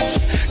shoes.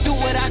 Do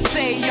what I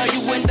say, or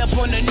you end up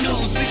on the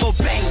news. We go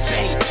bang,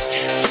 bang,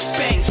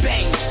 bang,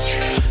 bang,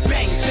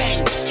 bang,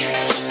 bang, bang,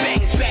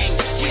 bang, bang,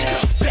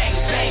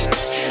 bang,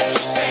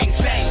 bang,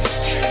 bang,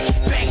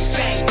 bang,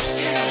 bang,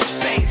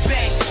 bang,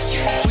 bang.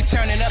 We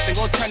turn it up and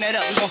go turn it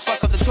up. We gon'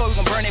 fuck up the tour, we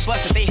gon' burn they bus.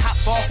 If they hop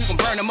off, we gon'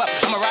 burn them up.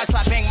 I'ma ride,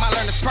 slide, bang, my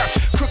learner's perk.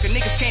 Crooked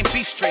niggas can't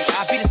be straight.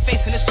 I beat his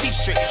face in his teeth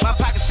straight. My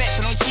pocket's fat,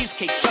 but on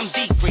cheesecake. Some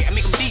D-grade, I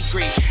make them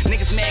D-grade.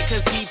 Niggas mad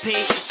cause he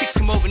paid. Chicks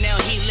come over, now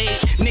he late.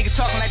 Niggas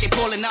talking like they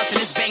pulling out,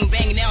 then it's bang,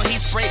 bang, now he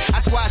spray.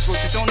 I squash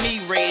roaches, don't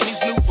need raid.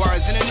 These new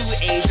bars in a new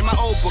age. In my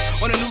old book,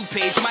 on a new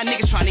page. My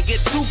niggas trying to get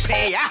to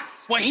pay.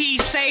 What he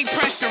say,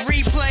 press the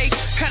replay.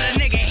 Cut a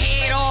nigga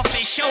head off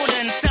his shoulder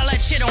and sell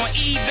that shit on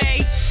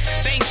eBay.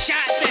 Bang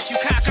shots at you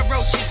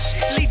cockroaches.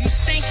 Leave you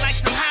stink like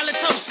some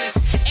halitosis.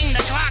 Aim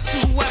the Glock to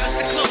whoever's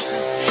the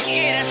closest.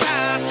 Yeah, that's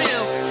how I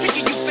feel.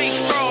 Sick of you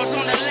fake frauds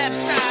on the left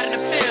side of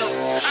the field.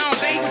 I don't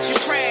bang with your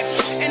crabs.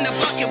 In the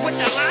bucket with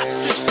the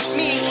lobsters.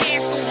 Me and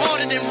Cass go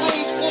harder than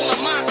rooms full of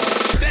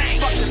monsters. Bang.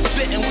 Fuck the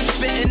spittin', we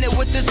spittin' it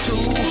with the two.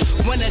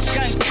 When a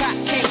gun cock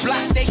can't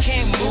block, they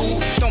can't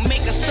move. Don't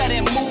make a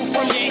sudden move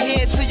from your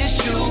head to your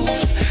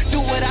shoes. Do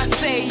what I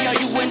say, or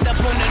you end up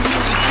on the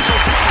news. We go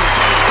bang,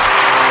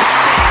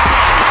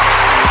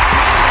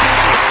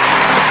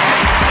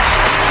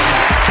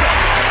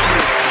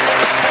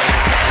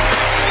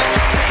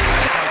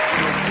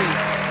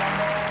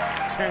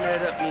 Turn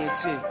that up,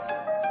 ENT.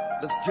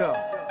 Let's go.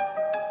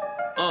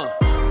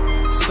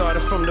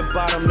 Started from the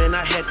bottom and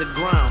I had to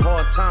grind.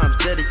 Hard times,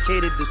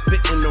 dedicated to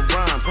spitting the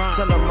rhyme.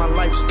 Telling my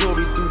life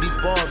story through these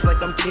bars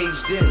like I'm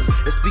caged in.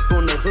 And speak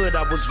on the hood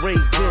I was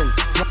raised in.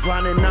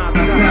 Grinding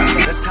non-stop,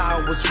 that's how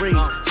I was raised.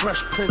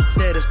 Fresh Prince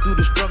status through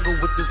the struggle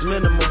with this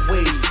minimum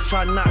wage.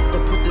 Try not to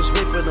put this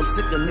rape, but I'm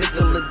sick of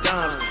nickel and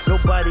dimes.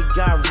 Nobody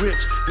got rich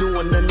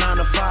doing the 9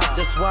 to 5.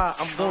 That's why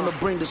I'm gonna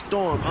bring the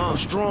storm. I'm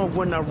strong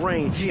when I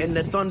rain, and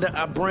the thunder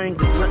I bring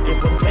is nothing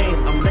but pain.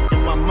 I'm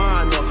letting my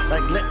mind off,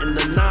 like letting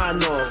the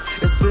 9 off.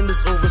 It's business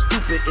over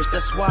stupid-ish,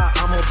 that's why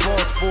I'm a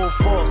boss, full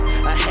force.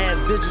 I had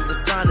visions of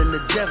signing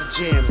the Def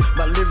Jam.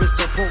 My lyrics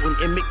so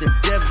potent, it make the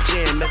Def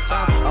Jam. At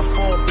time, I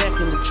fall back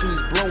in the trees,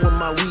 blowing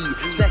my weed,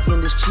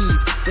 stacking this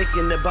cheese,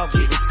 thinking about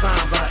getting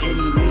signed by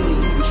any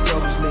means. The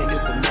struggles, man,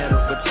 it's a matter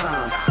of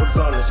time.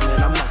 Regardless,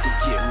 man, I'm out to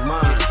get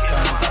mine.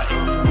 Signed by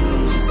any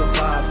means. To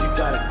survive, you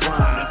gotta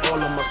grind. And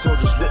all of my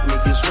soldiers with me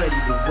is ready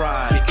to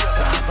ride.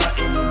 Signed by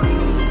any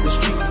means. The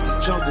streets is a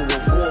jungle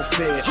of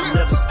warfare. I'm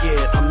never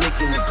scared, I'm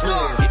making it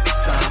clear.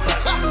 Signed by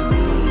any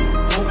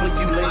means. Over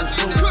you lanes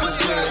fully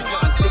prepared.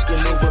 I'm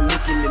taking over,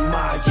 making it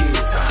my year.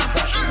 Signed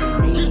by any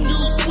means.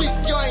 You sweet,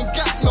 y'all ain't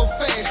got no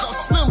fans. Y'all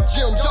Slim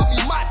Jims, y'all be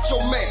macho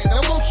man.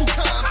 Now won't you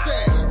calm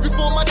down?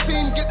 Before my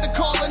team get the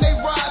call and they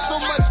ride, so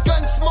much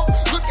gun smoke,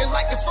 looking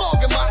like it's fog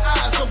in my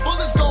eyes. Them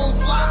bullets gon'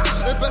 fly,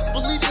 and best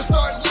believe you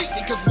start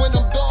leaking. Cause when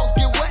them dogs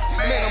get wet,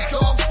 man, them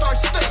dogs start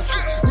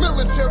stinking.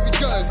 Military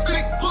guns,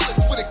 big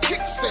bullets with a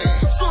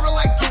kickstand. Sorta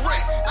like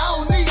direct, I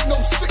don't need no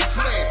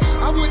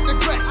 6-man. I went to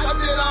crack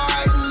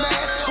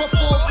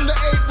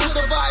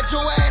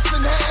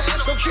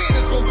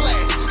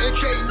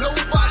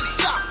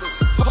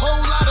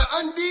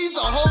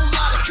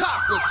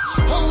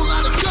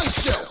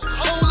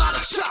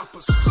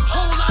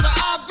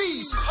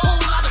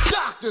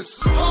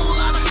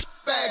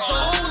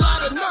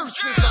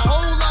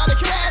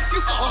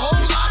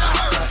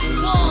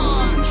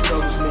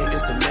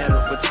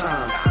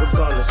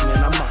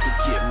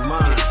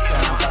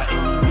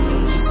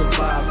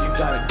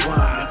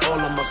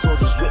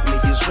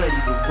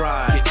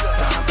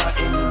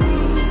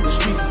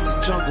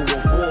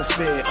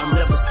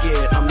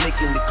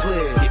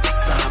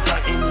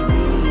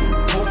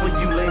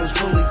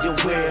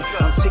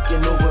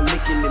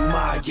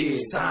yeah.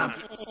 Sign.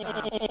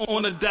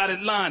 On the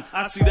dotted line,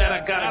 I see that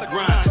I gotta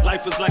grind.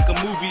 Life is like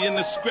a movie in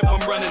the script, I'm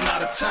running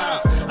out of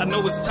time. I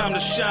know it's time to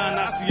shine,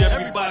 I see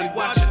everybody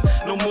watching.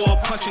 No more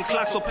punching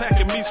clocks or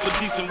packing meats for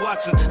decent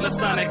Watson. Let's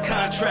sign that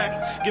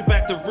contract, get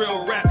back to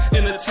real rap.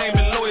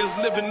 Entertainment lawyers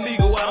living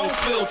legal, I don't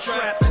feel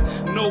trapped.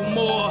 No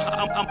more,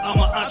 I'm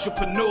an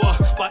entrepreneur.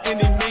 By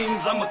any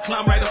means, I'ma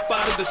climb right up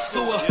out of the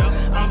sewer.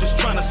 I'm just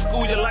trying to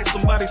school you like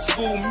somebody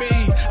school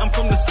me. I'm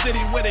from the city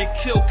where they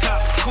kill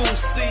cops, cool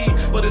C.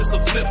 But it's a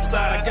flip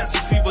side, I guess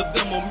it's either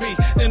them or me.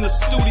 In the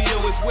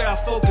studio is where I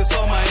focus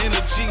all my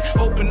energy,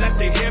 hoping that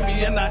they hear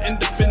me and I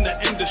end up in the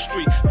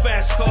industry.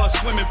 Fast cars,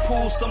 swimming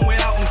pools somewhere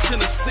out in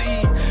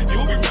Tennessee.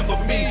 You'll remember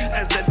me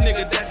as that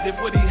nigga that did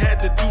what he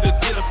had to do to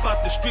get up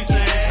out the streets.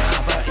 And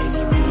sign by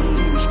any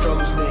means. Through the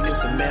struggles, man,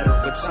 it's a matter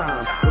of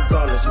time.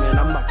 Regardless, man,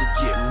 I'm about to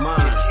get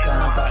mine.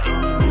 Sign by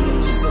any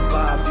means. To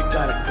survive, you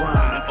gotta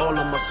grind. And all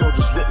of my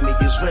soldiers with me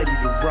is ready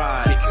to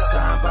ride.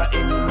 Sign by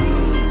any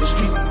means. The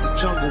streets is a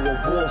jungle of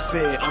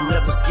warfare. I'm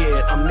never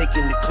scared, I'm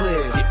making it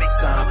clear.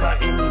 Sign by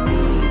any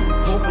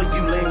means. Hoping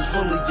you lanes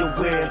fully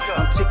aware.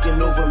 I'm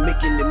taking over,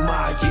 making it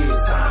my year.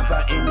 Sign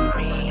by any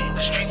means.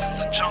 The streets is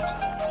a jungle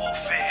of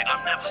warfare.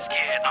 I'm never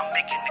scared, I'm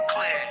making it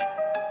clear.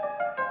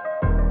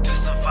 To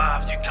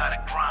survive, you gotta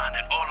grind.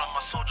 And all of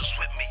my soldiers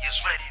with me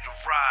is ready to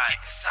ride.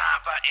 Sign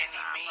by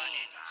any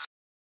means.